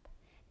woken up.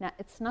 Now,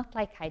 it's not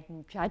like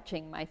I'm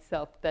judging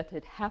myself that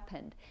it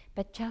happened,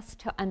 but just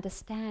to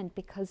understand,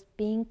 because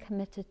being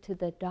committed to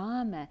the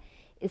Dharma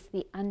is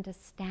the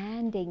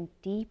understanding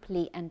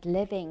deeply and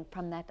living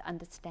from that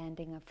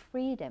understanding of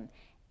freedom,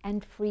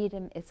 and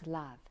freedom is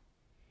love.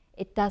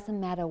 It doesn't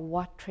matter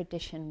what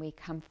tradition we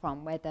come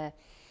from, whether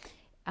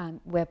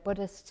we're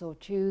Buddhists or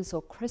Jews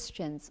or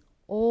Christians,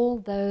 all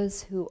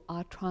those who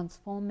are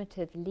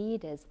transformative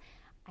leaders,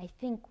 I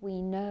think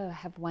we know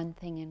have one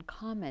thing in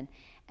common,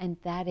 and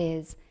that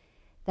is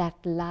that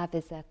love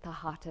is at the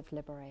heart of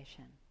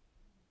liberation.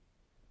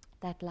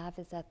 That love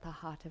is at the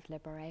heart of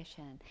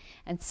liberation.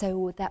 And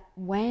so that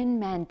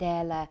when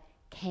Mandela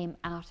came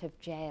out of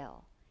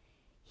jail,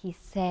 he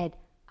said,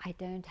 I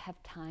don't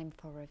have time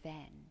for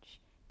revenge,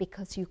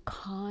 because you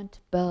can't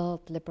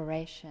build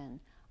liberation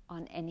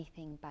on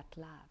anything but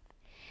love.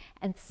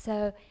 And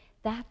so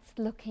that's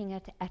looking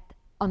at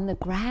on the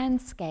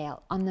grand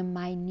scale. On the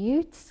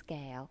minute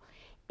scale,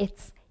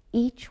 it's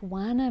each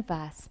one of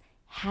us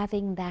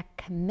having that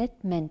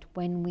commitment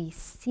when we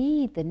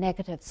see the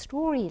negative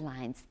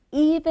storylines,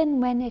 even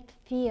when it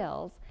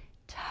feels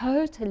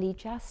totally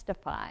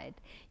justified.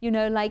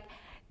 Like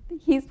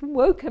he's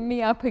woken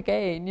me up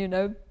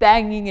again,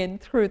 banging in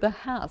through the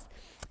house.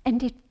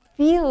 And it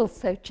feels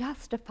so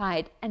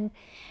justified. And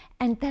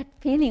that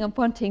feeling of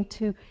wanting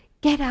to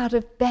get out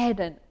of bed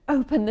and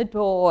open the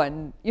door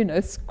and,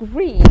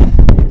 scream.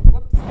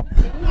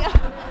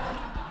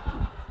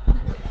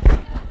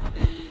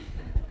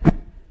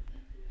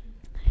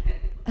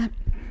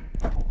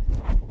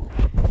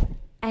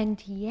 And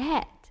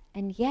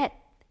yet,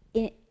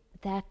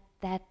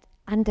 that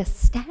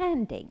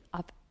understanding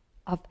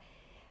of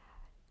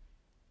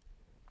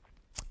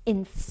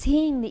in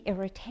seeing the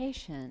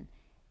irritation,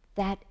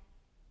 that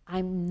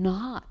I'm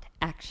not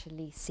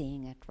actually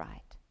seeing it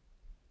right.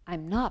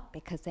 I'm not,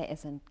 because there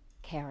isn't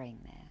caring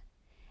there.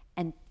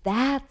 And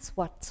that's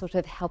what sort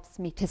of helps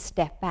me to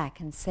step back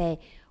and say,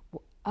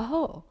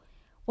 oh,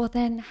 well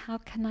then how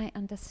can I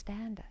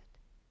understand it?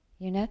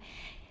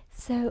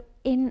 So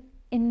in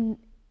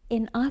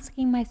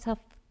asking myself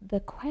the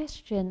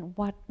question,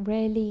 what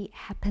really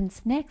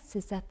happens next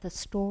is that the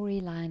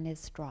storyline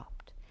is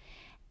dropped.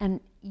 And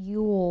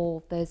you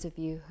all, those of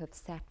you who have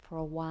sat for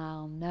a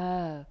while,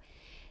 know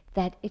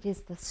that it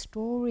is the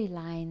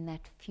storyline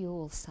that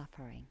fuels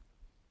suffering.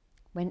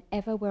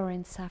 Whenever we're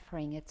in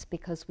suffering, it's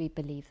because we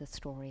believe the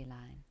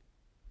storyline.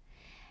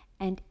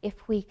 And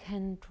if we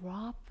can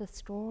drop the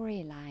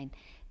storyline,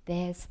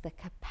 there's the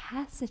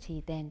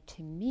capacity then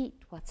to meet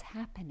what's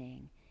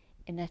happening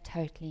in a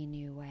totally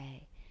new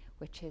way,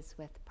 which is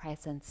with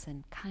presence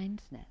and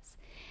kindness.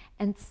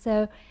 And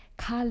so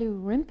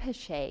Kalu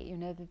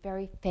Rinpoche, the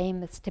very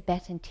famous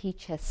Tibetan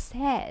teacher,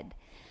 said,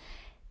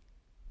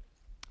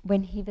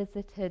 when he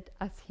visited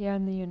us here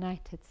in the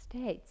United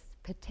States,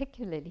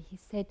 particularly, he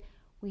said,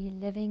 we're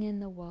living in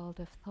the world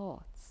of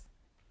thoughts,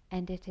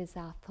 and it is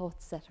our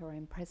thoughts that are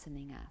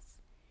imprisoning us.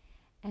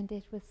 And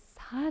it was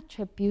such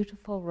a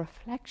beautiful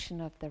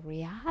reflection of the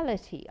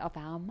reality of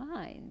our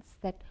minds,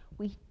 that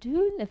we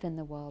do live in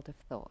the world of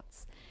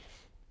thoughts.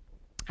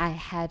 I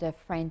had a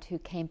friend who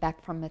came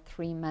back from a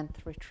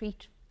 3-month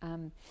retreat,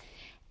 and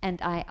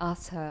I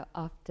asked her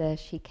after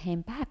she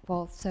came back,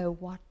 well, so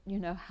what,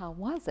 how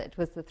was it?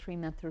 Was the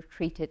 3-month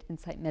retreat at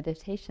Insight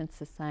Meditation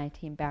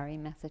Society in Barre,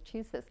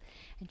 Massachusetts?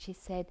 And she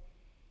said,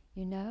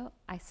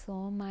 I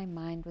saw my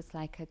mind was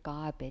like a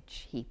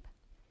garbage heap.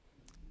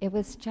 It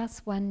was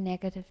just one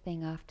negative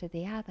thing after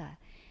the other.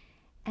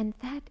 And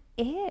that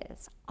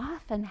is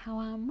often how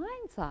our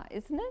minds are,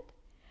 isn't it?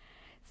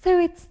 So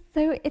it's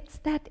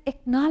that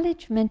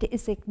acknowledgement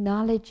is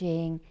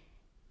acknowledging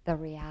the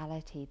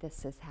reality,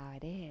 this is how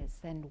it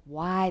is. And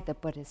why the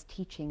Buddha's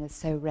teaching is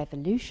so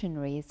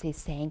revolutionary is he's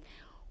saying,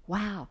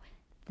 wow,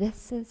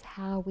 this is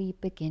how we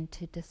begin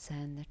to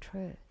discern the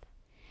truth.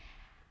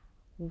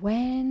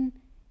 When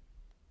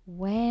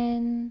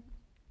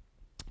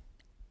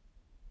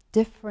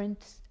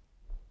different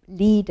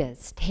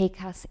leaders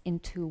take us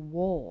into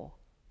war,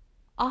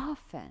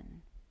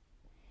 often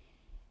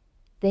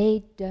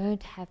they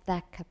don't have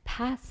that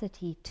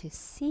capacity to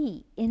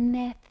see in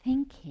their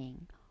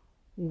thinking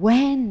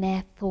when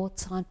their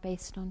thoughts aren't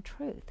based on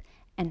truth.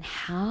 And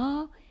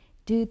how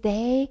do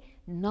they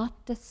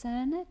not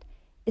discern it?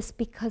 It's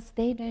because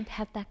they don't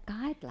have that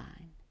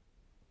guideline.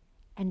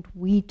 And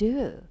we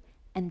do.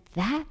 And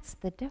that's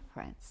the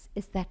difference,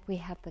 is that we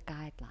have the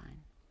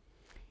guideline.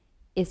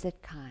 Is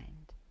it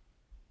kind?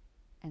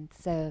 And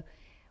so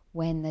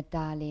when the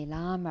Dalai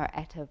Lama,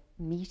 at a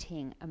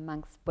meeting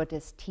amongst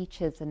Buddhist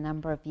teachers a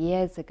number of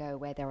years ago,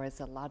 where there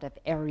was a lot of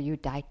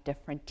erudite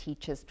different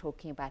teachers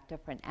talking about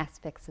different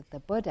aspects of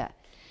the Buddha,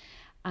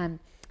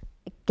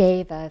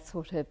 gave a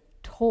sort of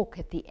talk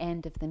at the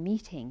end of the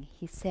meeting.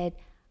 He said,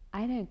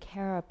 I don't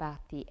care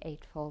about the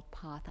Eightfold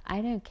Path.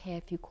 I don't care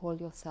if you call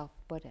yourself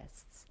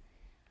Buddhists.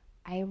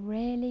 I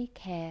really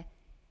care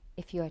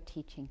if you are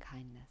teaching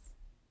kindness.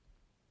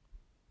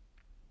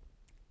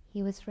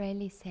 He was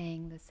really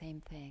saying the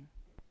same thing.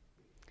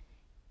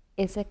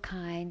 Is it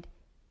kind?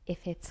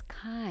 If it's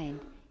kind,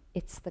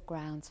 it's the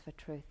grounds for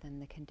truth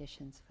and the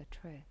conditions for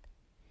truth.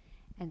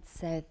 And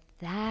so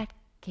that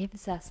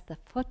gives us the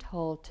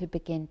foothold to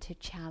begin to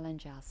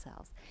challenge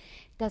ourselves.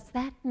 Does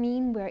that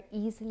mean we're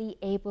easily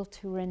able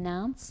to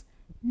renounce?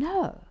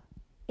 No,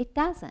 it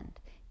doesn't.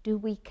 Do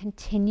we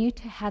continue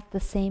to have the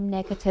same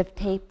negative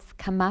tapes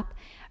come up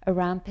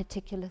around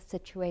particular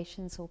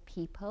situations or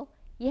people?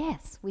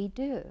 Yes, we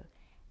do.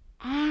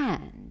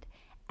 And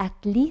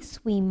at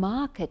least we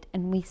mark it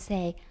and we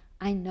say,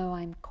 I know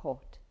I'm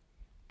caught.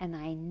 And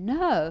I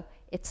know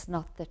it's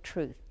not the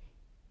truth,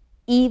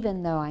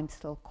 even though I'm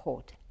still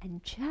caught.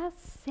 And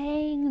just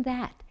saying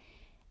that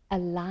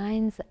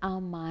aligns our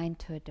mind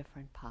to a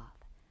different path.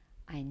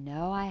 I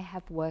know I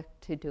have work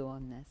to do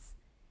on this,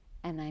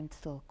 and I'm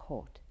still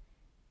caught.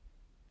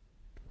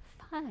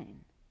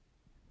 Fine.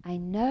 I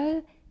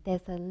know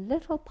there's a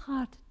little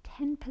part,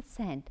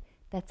 10%,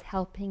 that's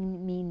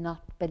helping me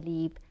not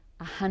believe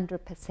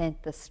 100%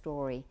 the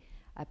story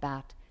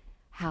about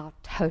how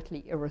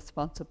totally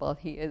irresponsible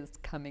he is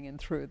coming in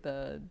through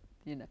the,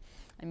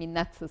 I mean,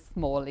 that's a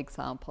small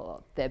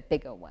example. They're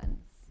bigger ones.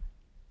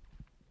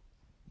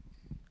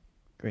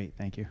 Great,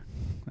 thank you.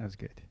 That was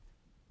good.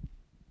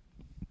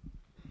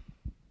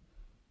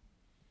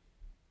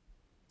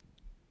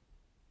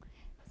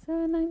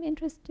 So, and I'm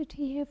interested to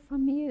hear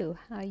from you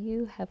how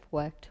you have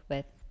worked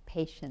with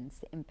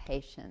patience,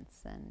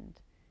 impatience, and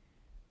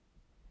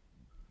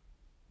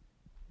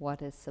what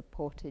has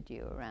supported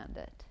you around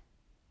it.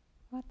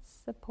 What's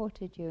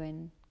supported you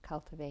in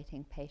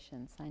cultivating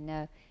patience? I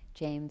know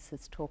James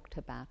has talked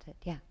about it.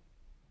 Yeah.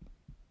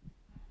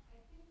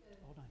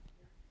 Hold on.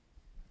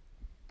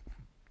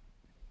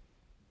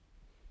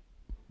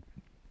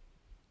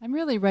 I'm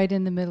really right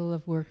in the middle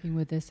of working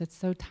with this. It's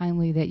so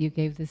timely that you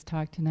gave this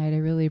talk tonight. I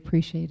really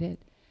appreciate it.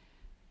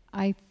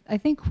 I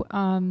think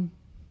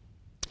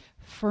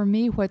for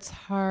me what's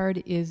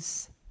hard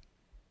is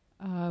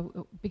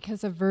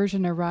because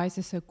aversion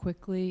arises so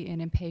quickly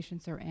and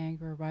impatience or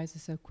anger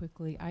arises so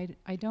quickly,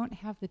 I don't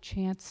have the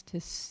chance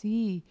to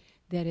see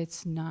that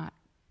it's not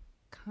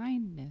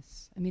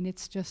kindness. I mean,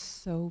 it's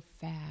just so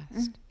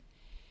fast.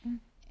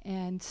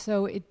 And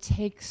so it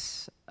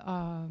takes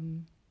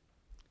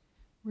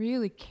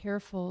really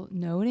careful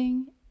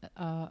noting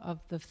of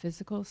the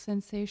physical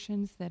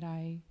sensations that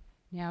I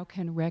now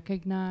can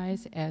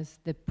recognize as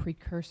the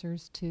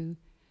precursors to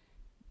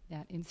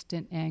that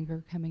instant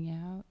anger coming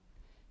out.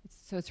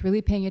 So it's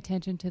really paying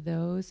attention to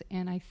those.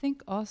 And I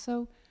think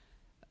also,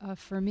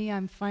 for me,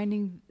 I'm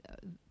finding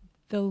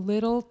the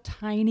little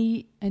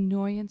tiny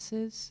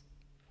annoyances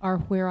are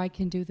where I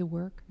can do the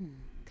work.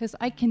 Because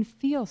I can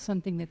feel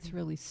something that's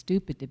really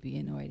stupid to be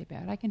annoyed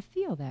about. I can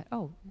feel that.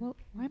 Oh, well,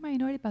 why am I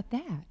annoyed about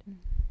that?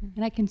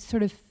 And I can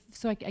sort of,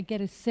 so I get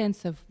a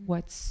sense of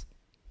what's,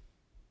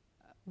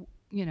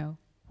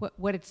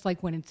 what it's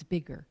like when it's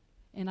bigger.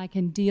 And I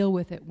can deal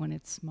with it when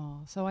it's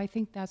small. So I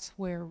think that's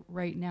where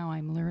right now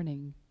I'm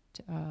learning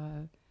to,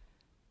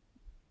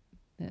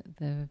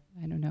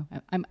 I don't know.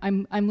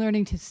 I'm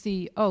learning to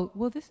see, oh,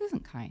 well, this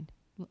isn't kind,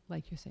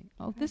 like you're saying.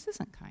 Oh, this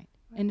isn't kind.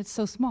 And it's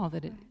so small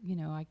that it,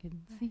 I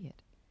can see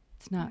it.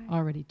 It's not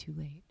already too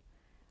late.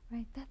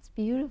 Right, that's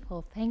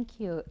beautiful. Thank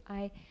you.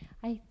 I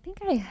think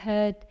I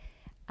heard,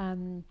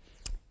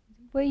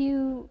 were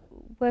you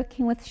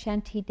working with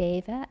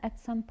Shantideva at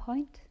some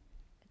point?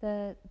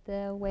 The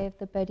way of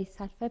the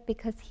Bodhisattva?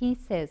 Because he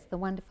says, the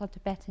wonderful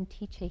Tibetan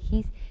teacher,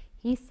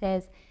 he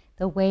says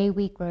the way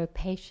we grow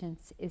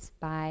patience is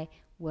by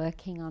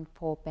working on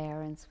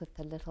forbearance with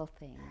the little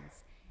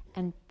things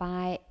and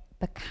by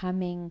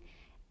becoming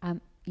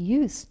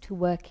used to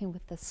working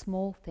with the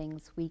small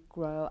things, we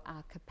grow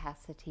our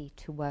capacity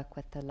to work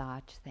with the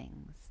large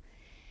things.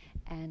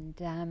 And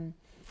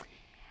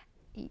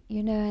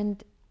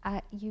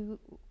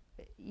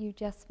you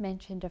just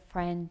mentioned a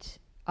friend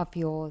of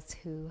yours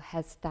who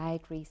has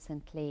died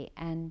recently,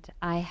 and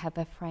I have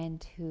a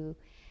friend who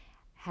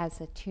has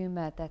a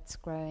tumor that's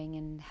growing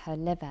in her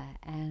liver,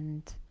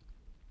 and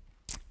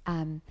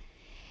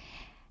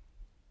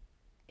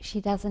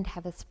she doesn't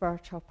have a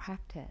spiritual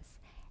practice.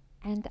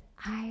 And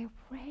I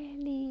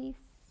really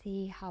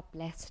see how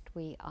blessed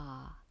we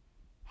are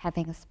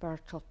having a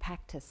spiritual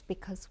practice,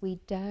 because we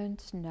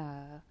don't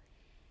know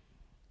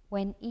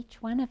when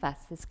each one of us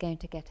is going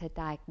to get a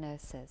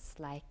diagnosis,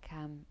 like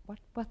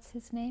what's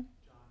his name?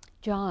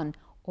 John,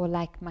 or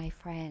like my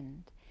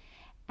friend,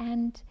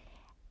 and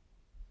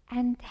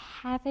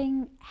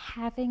having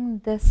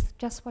this,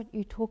 just what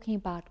you're talking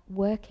about,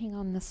 working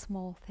on the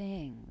small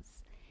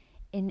things,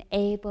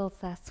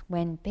 enables us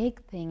when big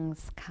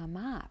things come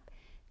up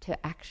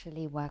to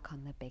actually work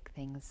on the big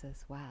things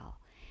as well.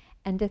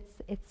 And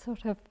it's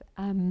sort of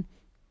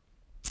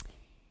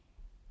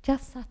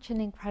just such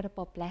an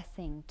incredible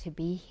blessing to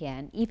be here,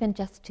 and even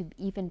just to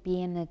even be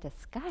in a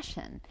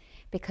discussion,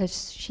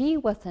 because she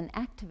was an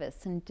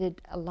activist and did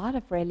a lot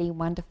of really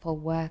wonderful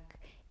work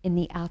in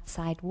the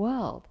outside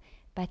world,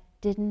 but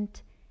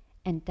didn't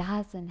and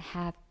doesn't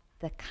have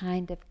the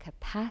kind of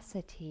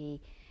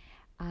capacity,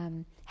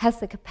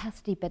 has the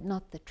capacity but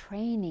not the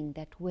training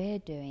that we're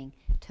doing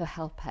to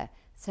help her.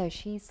 So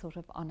she's sort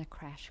of on a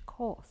crash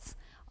course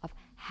of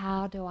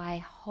how do I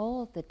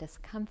hold the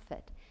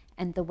discomfort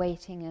and the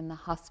waiting in the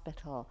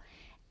hospital,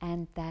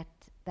 and that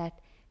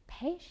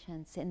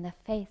patience in the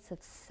face of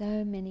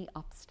so many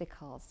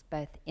obstacles,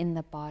 both in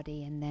the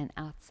body and then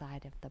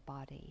outside of the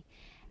body.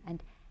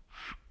 And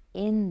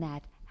in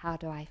that, how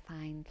do I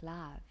find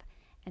love?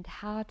 And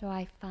how do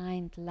I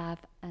find love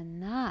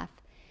enough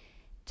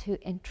to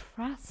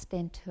entrust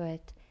into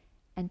it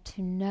and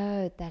to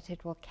know that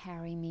it will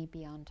carry me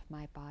beyond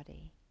my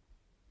body?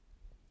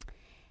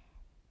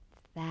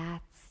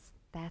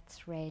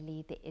 That's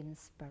really the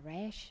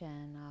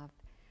inspiration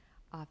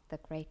of the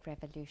great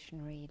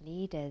revolutionary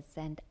leaders,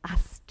 and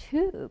us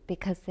too,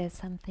 because there's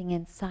something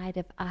inside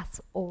of us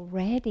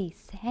already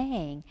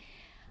saying,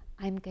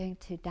 I'm going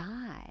to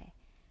die,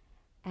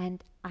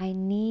 and I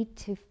need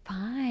to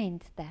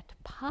find that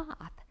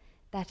path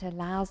that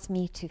allows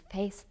me to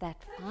face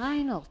that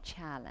final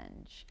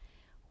challenge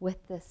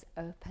with this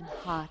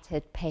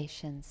open-hearted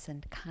patience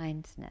and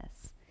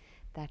kindness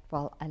that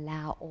will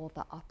allow all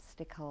the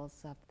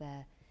obstacles of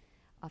the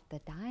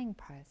dying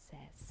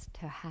process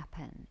to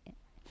happen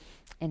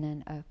in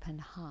an open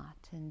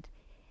heart.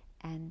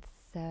 And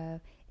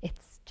so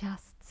it's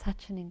just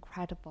such an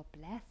incredible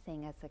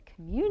blessing as a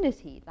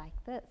community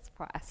like this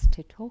for us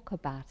to talk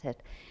about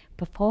it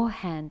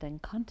beforehand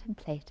and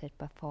contemplate it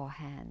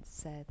beforehand,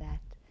 so that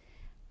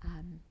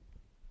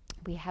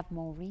we have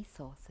more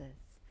resources.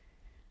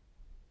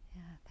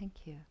 Yeah,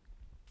 thank you.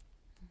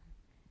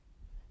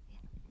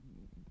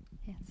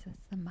 Yes,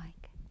 it's the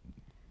mic.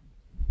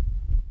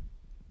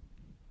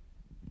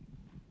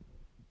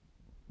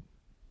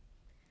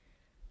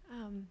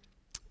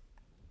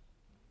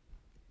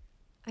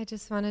 I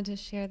just wanted to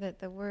share that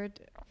the word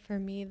for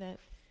me that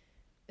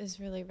is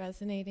really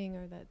resonating,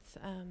 or that's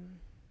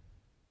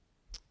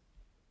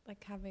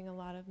like having a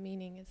lot of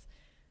meaning, is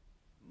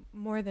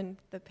more than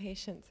the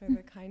patience or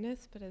the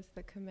kindness, but is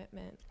the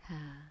commitment.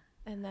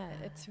 And that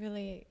it's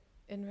really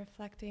in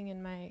reflecting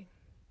in my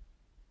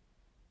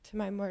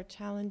more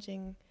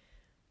challenging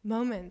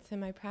moments in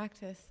my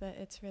practice, that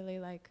it's really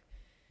like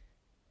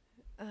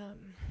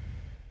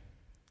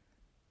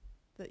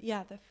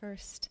the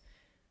first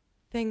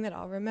thing that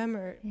I'll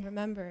remember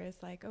is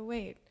like, oh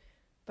wait,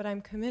 but I'm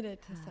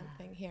committed to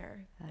something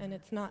here, and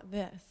it's not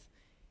this,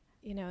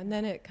 and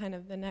then it kind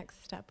of, the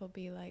next step will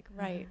be like,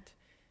 right,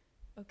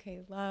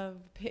 okay, love,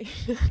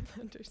 patience,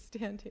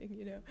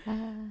 understanding,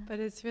 but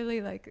it's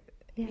really like,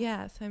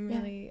 so I'm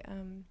really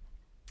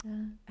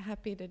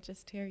happy to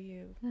just hear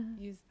you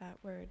use that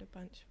word a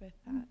bunch with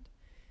that.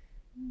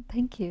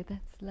 Thank you,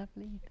 that's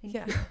lovely. Thank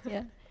you.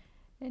 Yeah.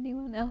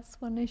 Anyone else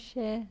want to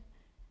share?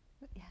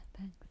 Yeah,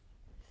 thanks.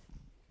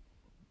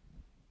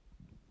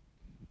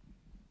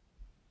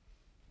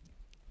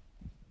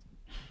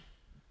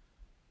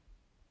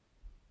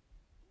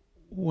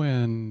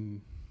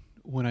 When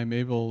I'm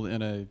able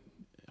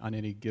on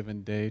any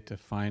given day to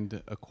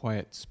find a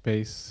quiet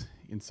space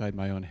inside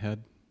my own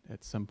head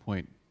at some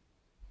point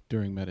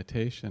during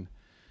meditation,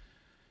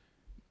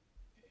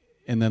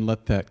 and then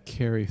let that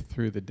carry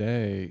through the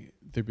day,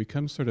 there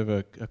becomes sort of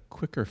a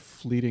quicker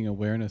fleeting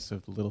awareness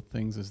of little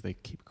things as they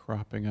keep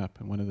cropping up.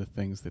 And one of the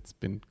things that's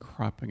been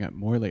cropping up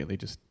more lately,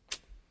 just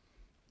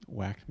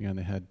whacked me on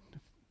the head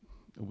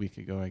a week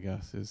ago, I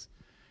guess, is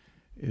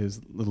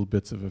little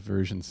bits of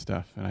aversion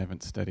stuff. And I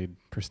haven't studied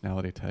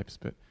personality types,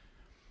 but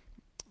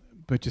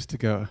just to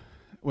go,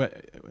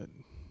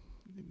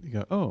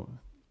 oh,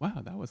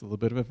 wow, that was a little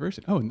bit of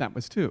aversion. Oh, and that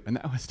was too, and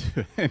that was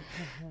too.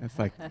 It's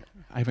like,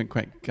 I haven't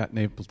quite gotten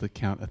able to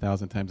count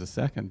 1,000 times a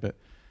second, but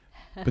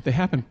they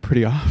happen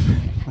pretty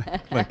often.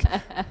 like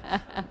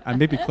I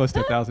may be close to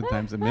 1,000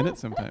 times a minute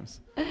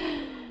sometimes.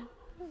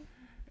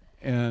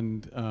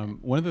 And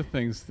one of the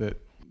things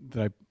that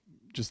I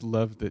just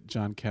loved that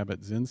Jon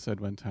Kabat-Zinn said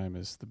one time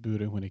is the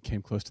Buddha, when he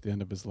came close to the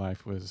end of his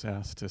life, was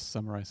asked to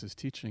summarize his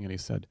teaching, and he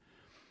said,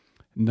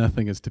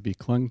 "Nothing is to be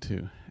clung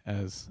to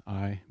as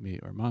I, me,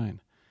 or mine."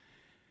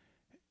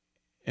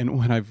 And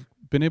when I've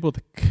been able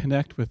to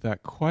connect with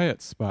that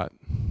quiet spot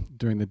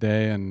during the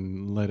day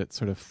and let it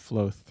sort of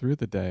flow through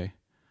the day,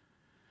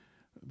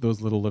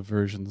 those little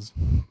aversions,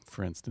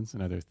 for instance,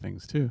 and other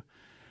things too,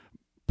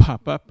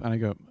 pop up, and I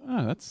go,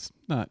 oh, that's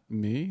not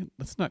me.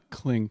 Let's not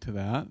cling to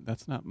that.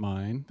 That's not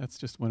mine. That's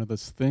just one of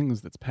those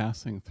things that's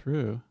passing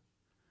through.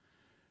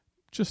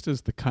 Just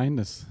as the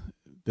kindnesses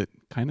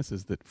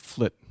that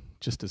flit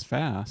just as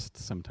fast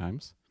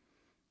sometimes.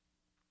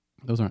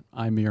 Those aren't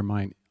I, me, or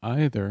mine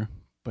either,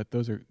 but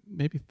those are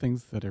maybe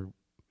things that are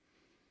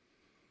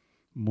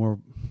more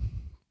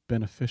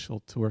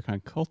beneficial to work on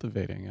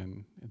cultivating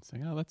and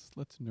saying, oh, let's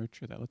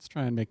nurture that. Let's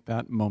try and make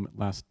that moment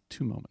last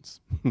 2 moments.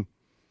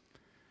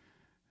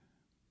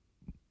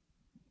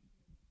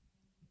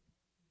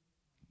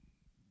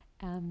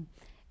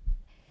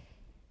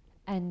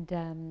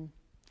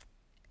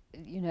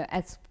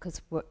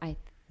 Because I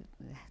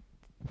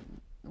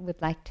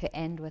would like to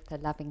end with a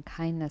loving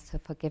kindness, a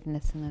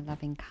forgiveness and a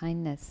loving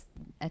kindness,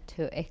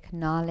 to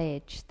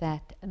acknowledge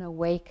that an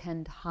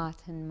awakened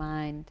heart and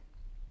mind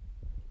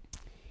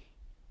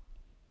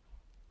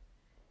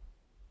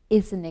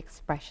is an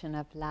expression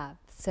of love.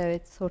 So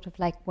it's sort of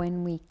like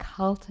when we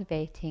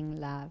cultivating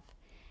love,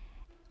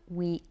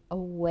 we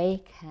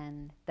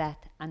awaken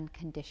that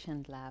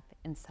unconditioned love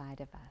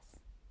inside of us,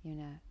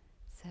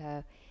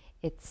 So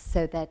it's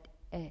so that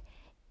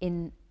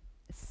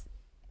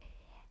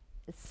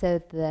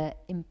so the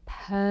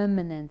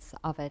impermanence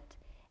of it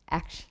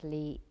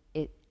actually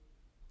it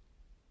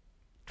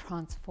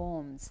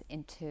transforms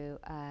into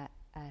an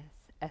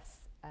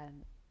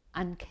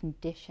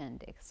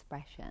unconditioned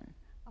expression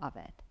of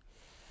it.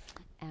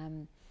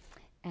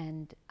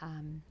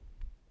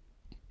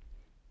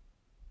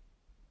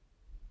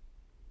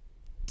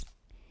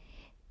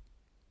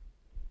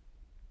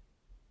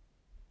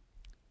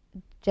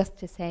 Just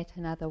to say it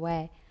another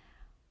way,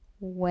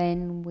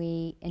 when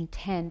we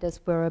intend,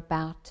 as we're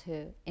about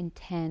to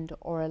intend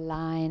or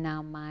align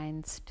our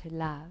minds to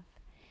love,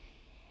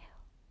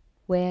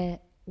 we're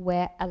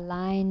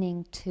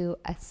aligning to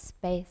a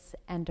space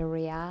and a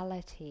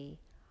reality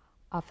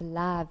of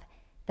love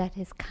that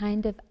is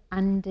kind of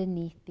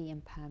underneath the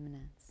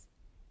impermanence,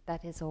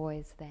 that is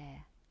always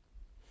there.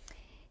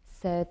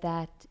 So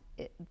that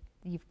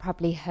you've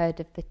probably heard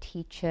of the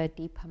teacher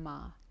Dipa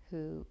Ma,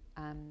 who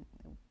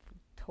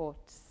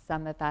taught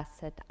some of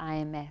us at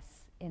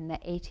IMS in the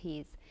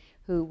 80s,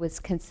 who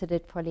was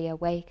considered fully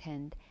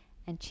awakened.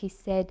 And she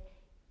said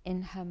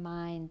in her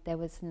mind there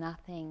was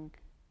nothing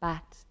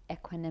but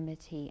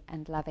equanimity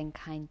and loving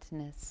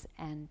kindness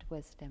and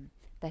wisdom.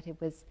 That it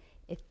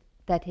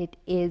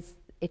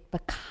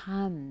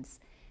becomes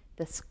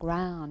this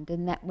ground,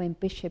 and that when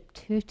Bishop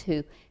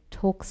Tutu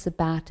talks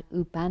about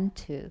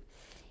Ubuntu,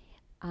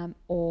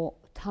 or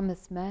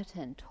Thomas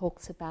Merton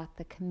talks about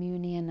the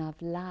communion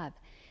of love,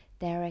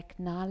 they're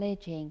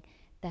acknowledging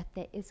that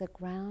there is a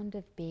ground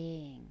of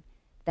being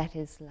that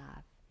is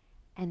love,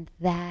 and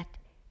that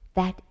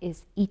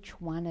is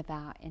each one of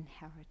our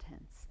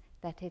inheritance,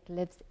 that it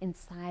lives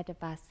inside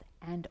of us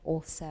and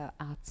also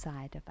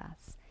outside of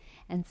us.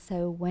 And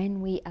so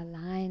when we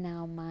align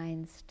our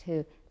minds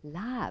to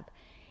love,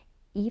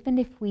 even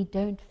if we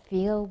don't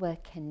feel we're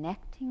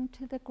connecting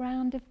to the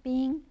ground of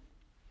being,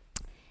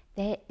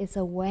 there is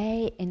a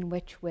way in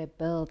which we're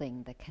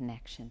building the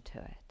connection to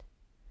it.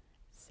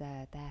 So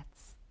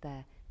that's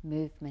the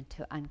movement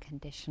to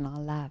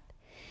unconditional love.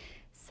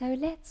 So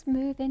let's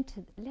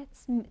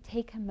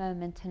take a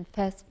moment and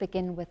first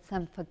begin with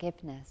some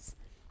forgiveness.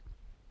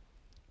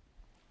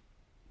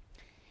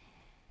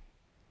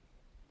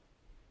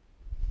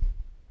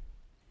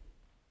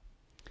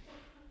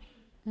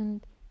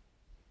 And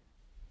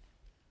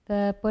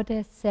the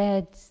Buddha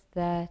said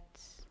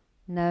that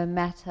no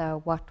matter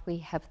what we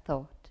have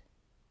thought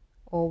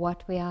or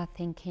what we are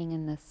thinking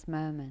in this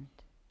moment,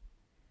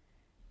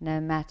 no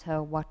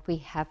matter what we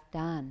have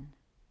done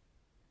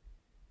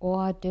or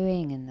are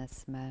doing in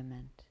this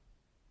moment,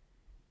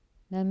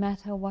 no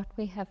matter what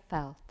we have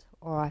felt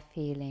or are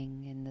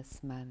feeling in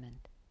this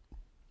moment,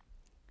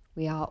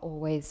 we are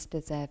always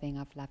deserving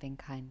of loving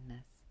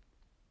kindness.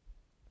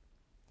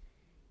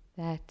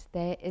 That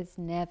there is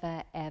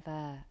never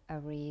ever a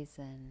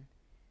reason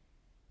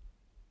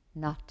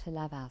not to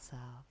love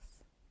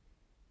ourselves.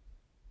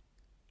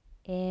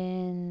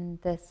 In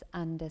this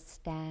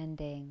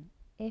understanding,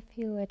 if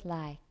you would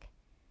like,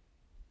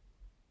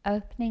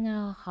 opening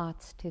our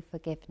hearts to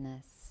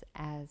forgiveness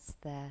as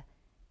the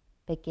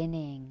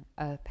beginning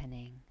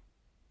opening,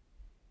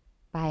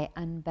 by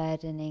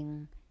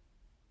unburdening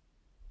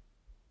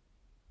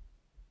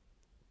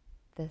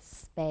the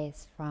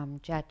space from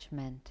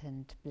judgment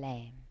and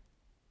blame.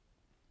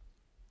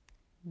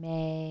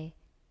 May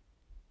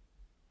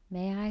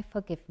I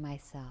forgive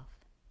myself.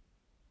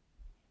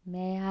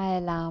 May I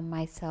allow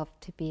myself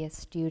to be a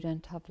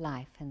student of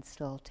life and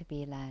still to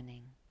be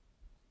learning.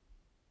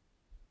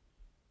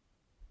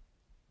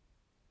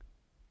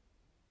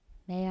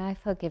 May I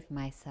forgive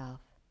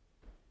myself.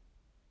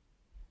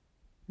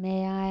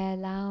 May I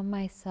allow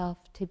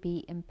myself to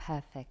be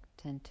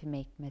imperfect and to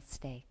make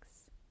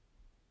mistakes,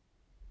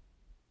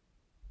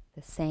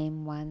 the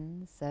same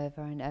ones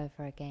over and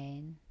over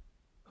again,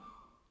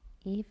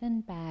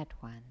 even bad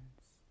ones.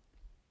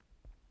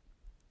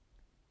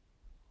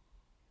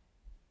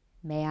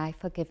 May I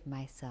forgive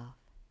myself.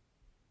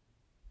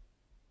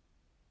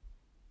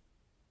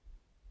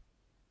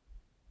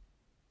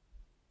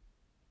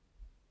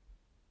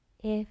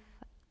 if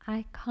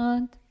I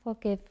can't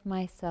forgive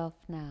myself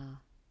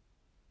now,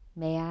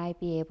 may I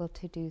be able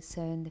to do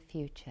so in the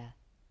future.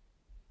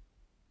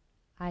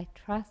 I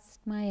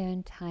trust my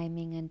own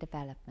timing and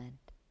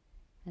development,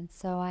 and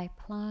so I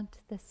plant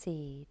the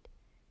seed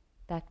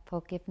that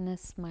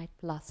forgiveness might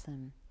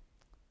blossom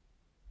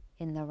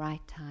in the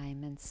right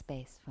time and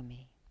space for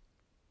me.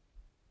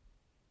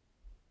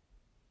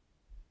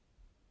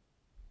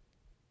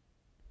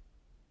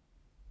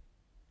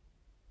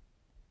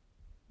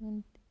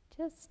 And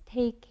just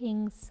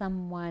taking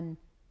someone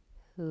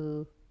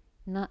who,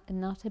 not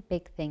a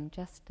big thing,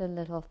 just a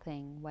little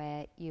thing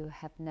where you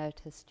have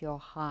noticed your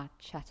heart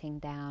shutting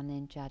down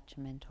in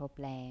judgment or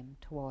blame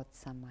towards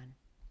someone.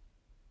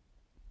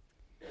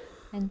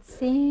 And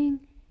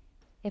seeing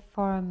if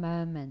for a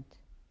moment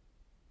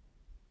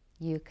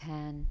you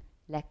can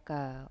let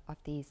go of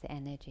these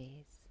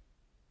energies.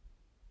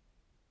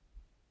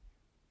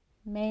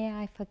 May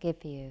I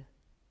forgive you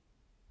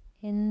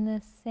in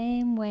the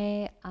same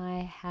way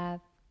I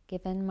have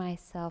given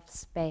myself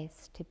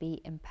space to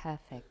be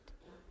imperfect.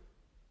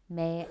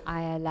 May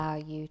I allow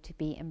you to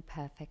be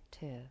imperfect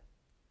too.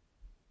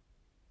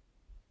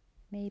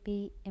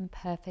 Maybe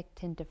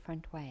imperfect in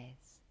different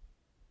ways.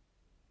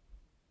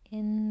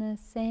 In the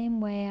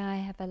same way I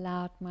have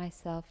allowed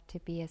myself to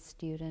be a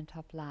student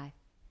of life,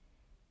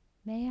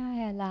 may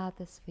I allow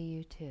this for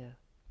you too.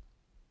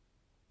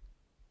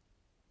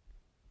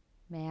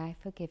 May I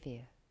forgive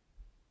you.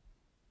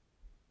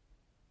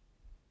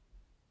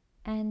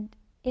 And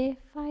if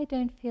I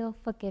don't feel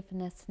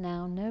forgiveness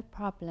now, no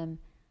problem.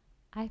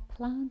 I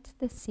plant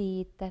the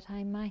seed that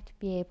I might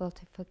be able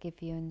to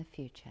forgive you in the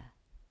future.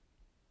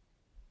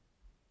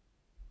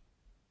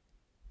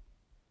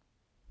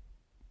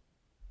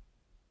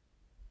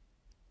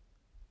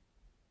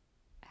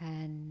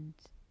 And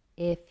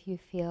if you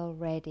feel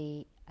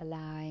ready,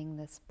 allowing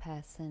this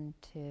person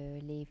to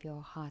leave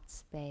your heart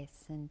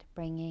space and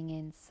bringing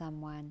in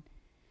someone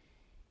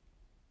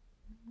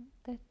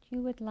that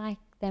you would like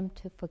them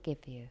to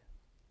forgive you.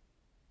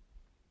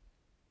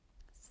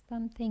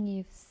 Something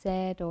you've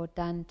said or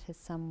done to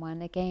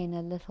someone, again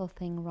a little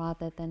thing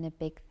rather than a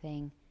big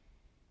thing,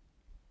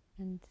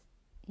 and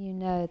you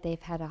know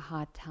they've had a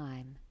hard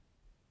time.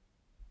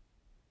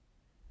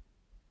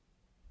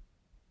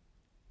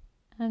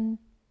 And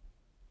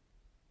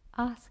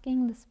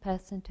asking this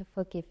person to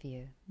forgive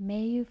you.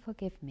 May you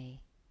forgive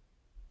me.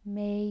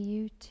 May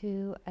you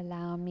too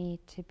allow me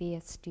to be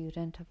a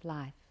student of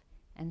life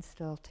and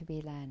still to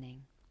be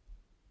learning.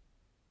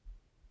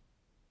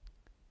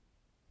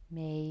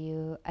 May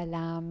you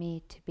allow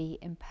me to be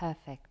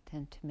imperfect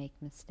and to make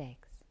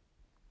mistakes.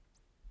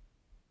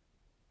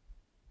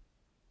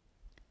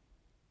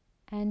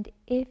 And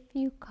if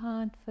you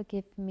can't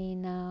forgive me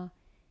now,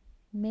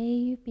 may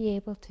you be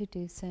able to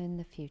do so in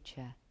the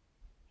future,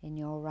 in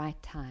your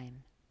right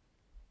time.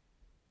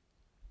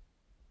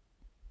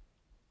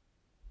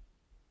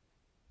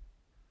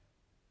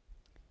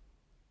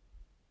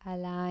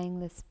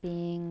 Allowing this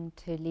being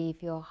to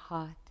leave your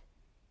heart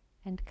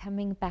and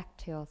coming back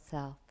to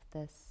yourself,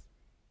 this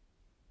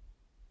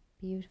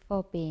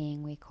beautiful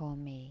being we call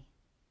me.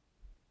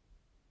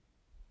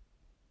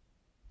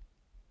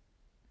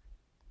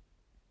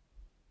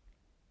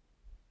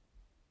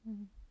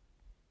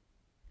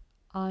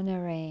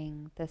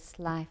 Honoring this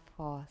life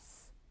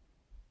force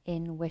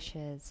in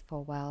wishes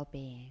for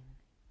well-being.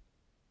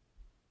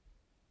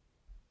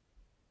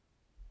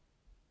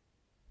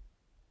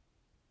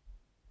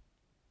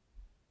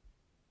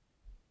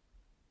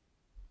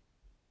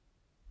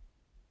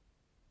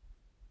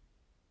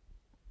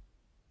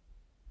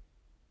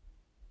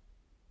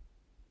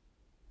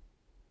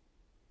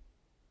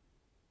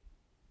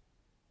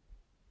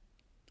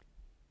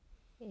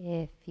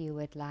 If you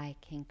would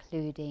like,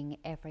 including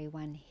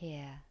everyone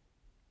here,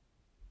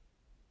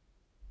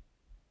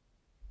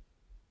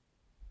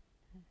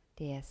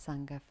 dear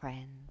Sangha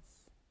friends,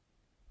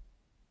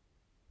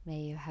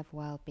 may you have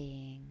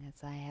well-being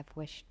as I have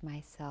wished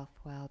myself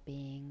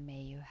well-being.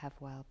 May you have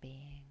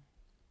well-being.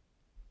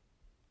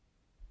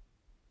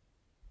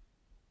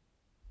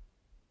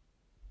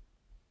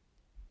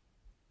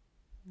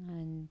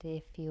 And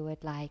if you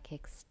would like,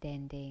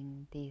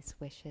 extending these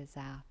wishes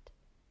out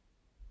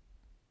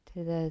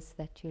to those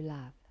that you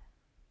love.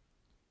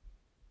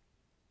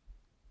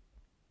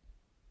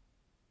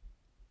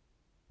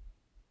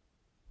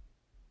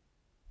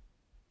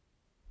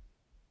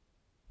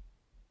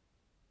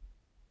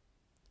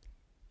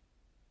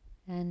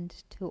 And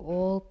to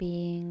all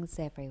beings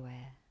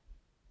everywhere.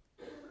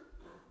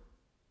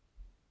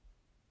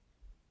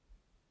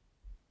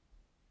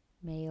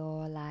 May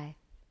your life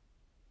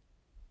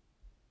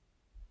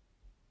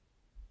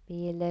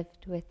be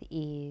lived with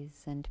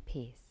ease and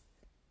peace.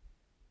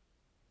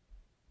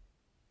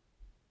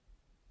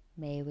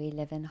 May we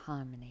live in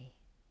harmony.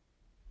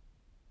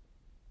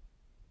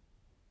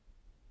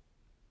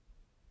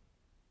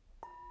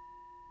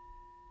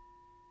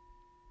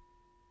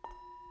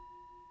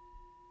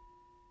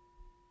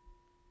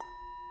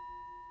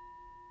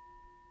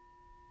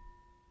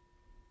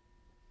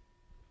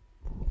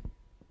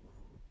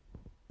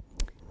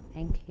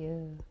 Thank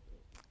you.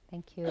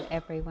 Thank you,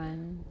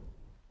 everyone.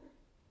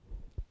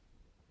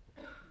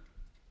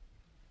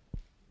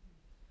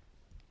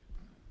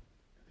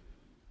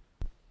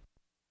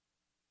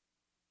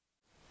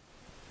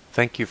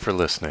 Thank you for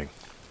listening.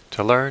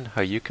 To learn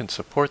how you can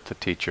support the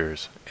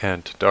teachers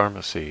and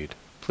Dharma Seed,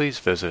 please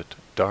visit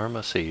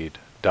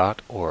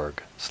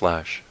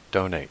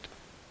dharmaseed.org/donate.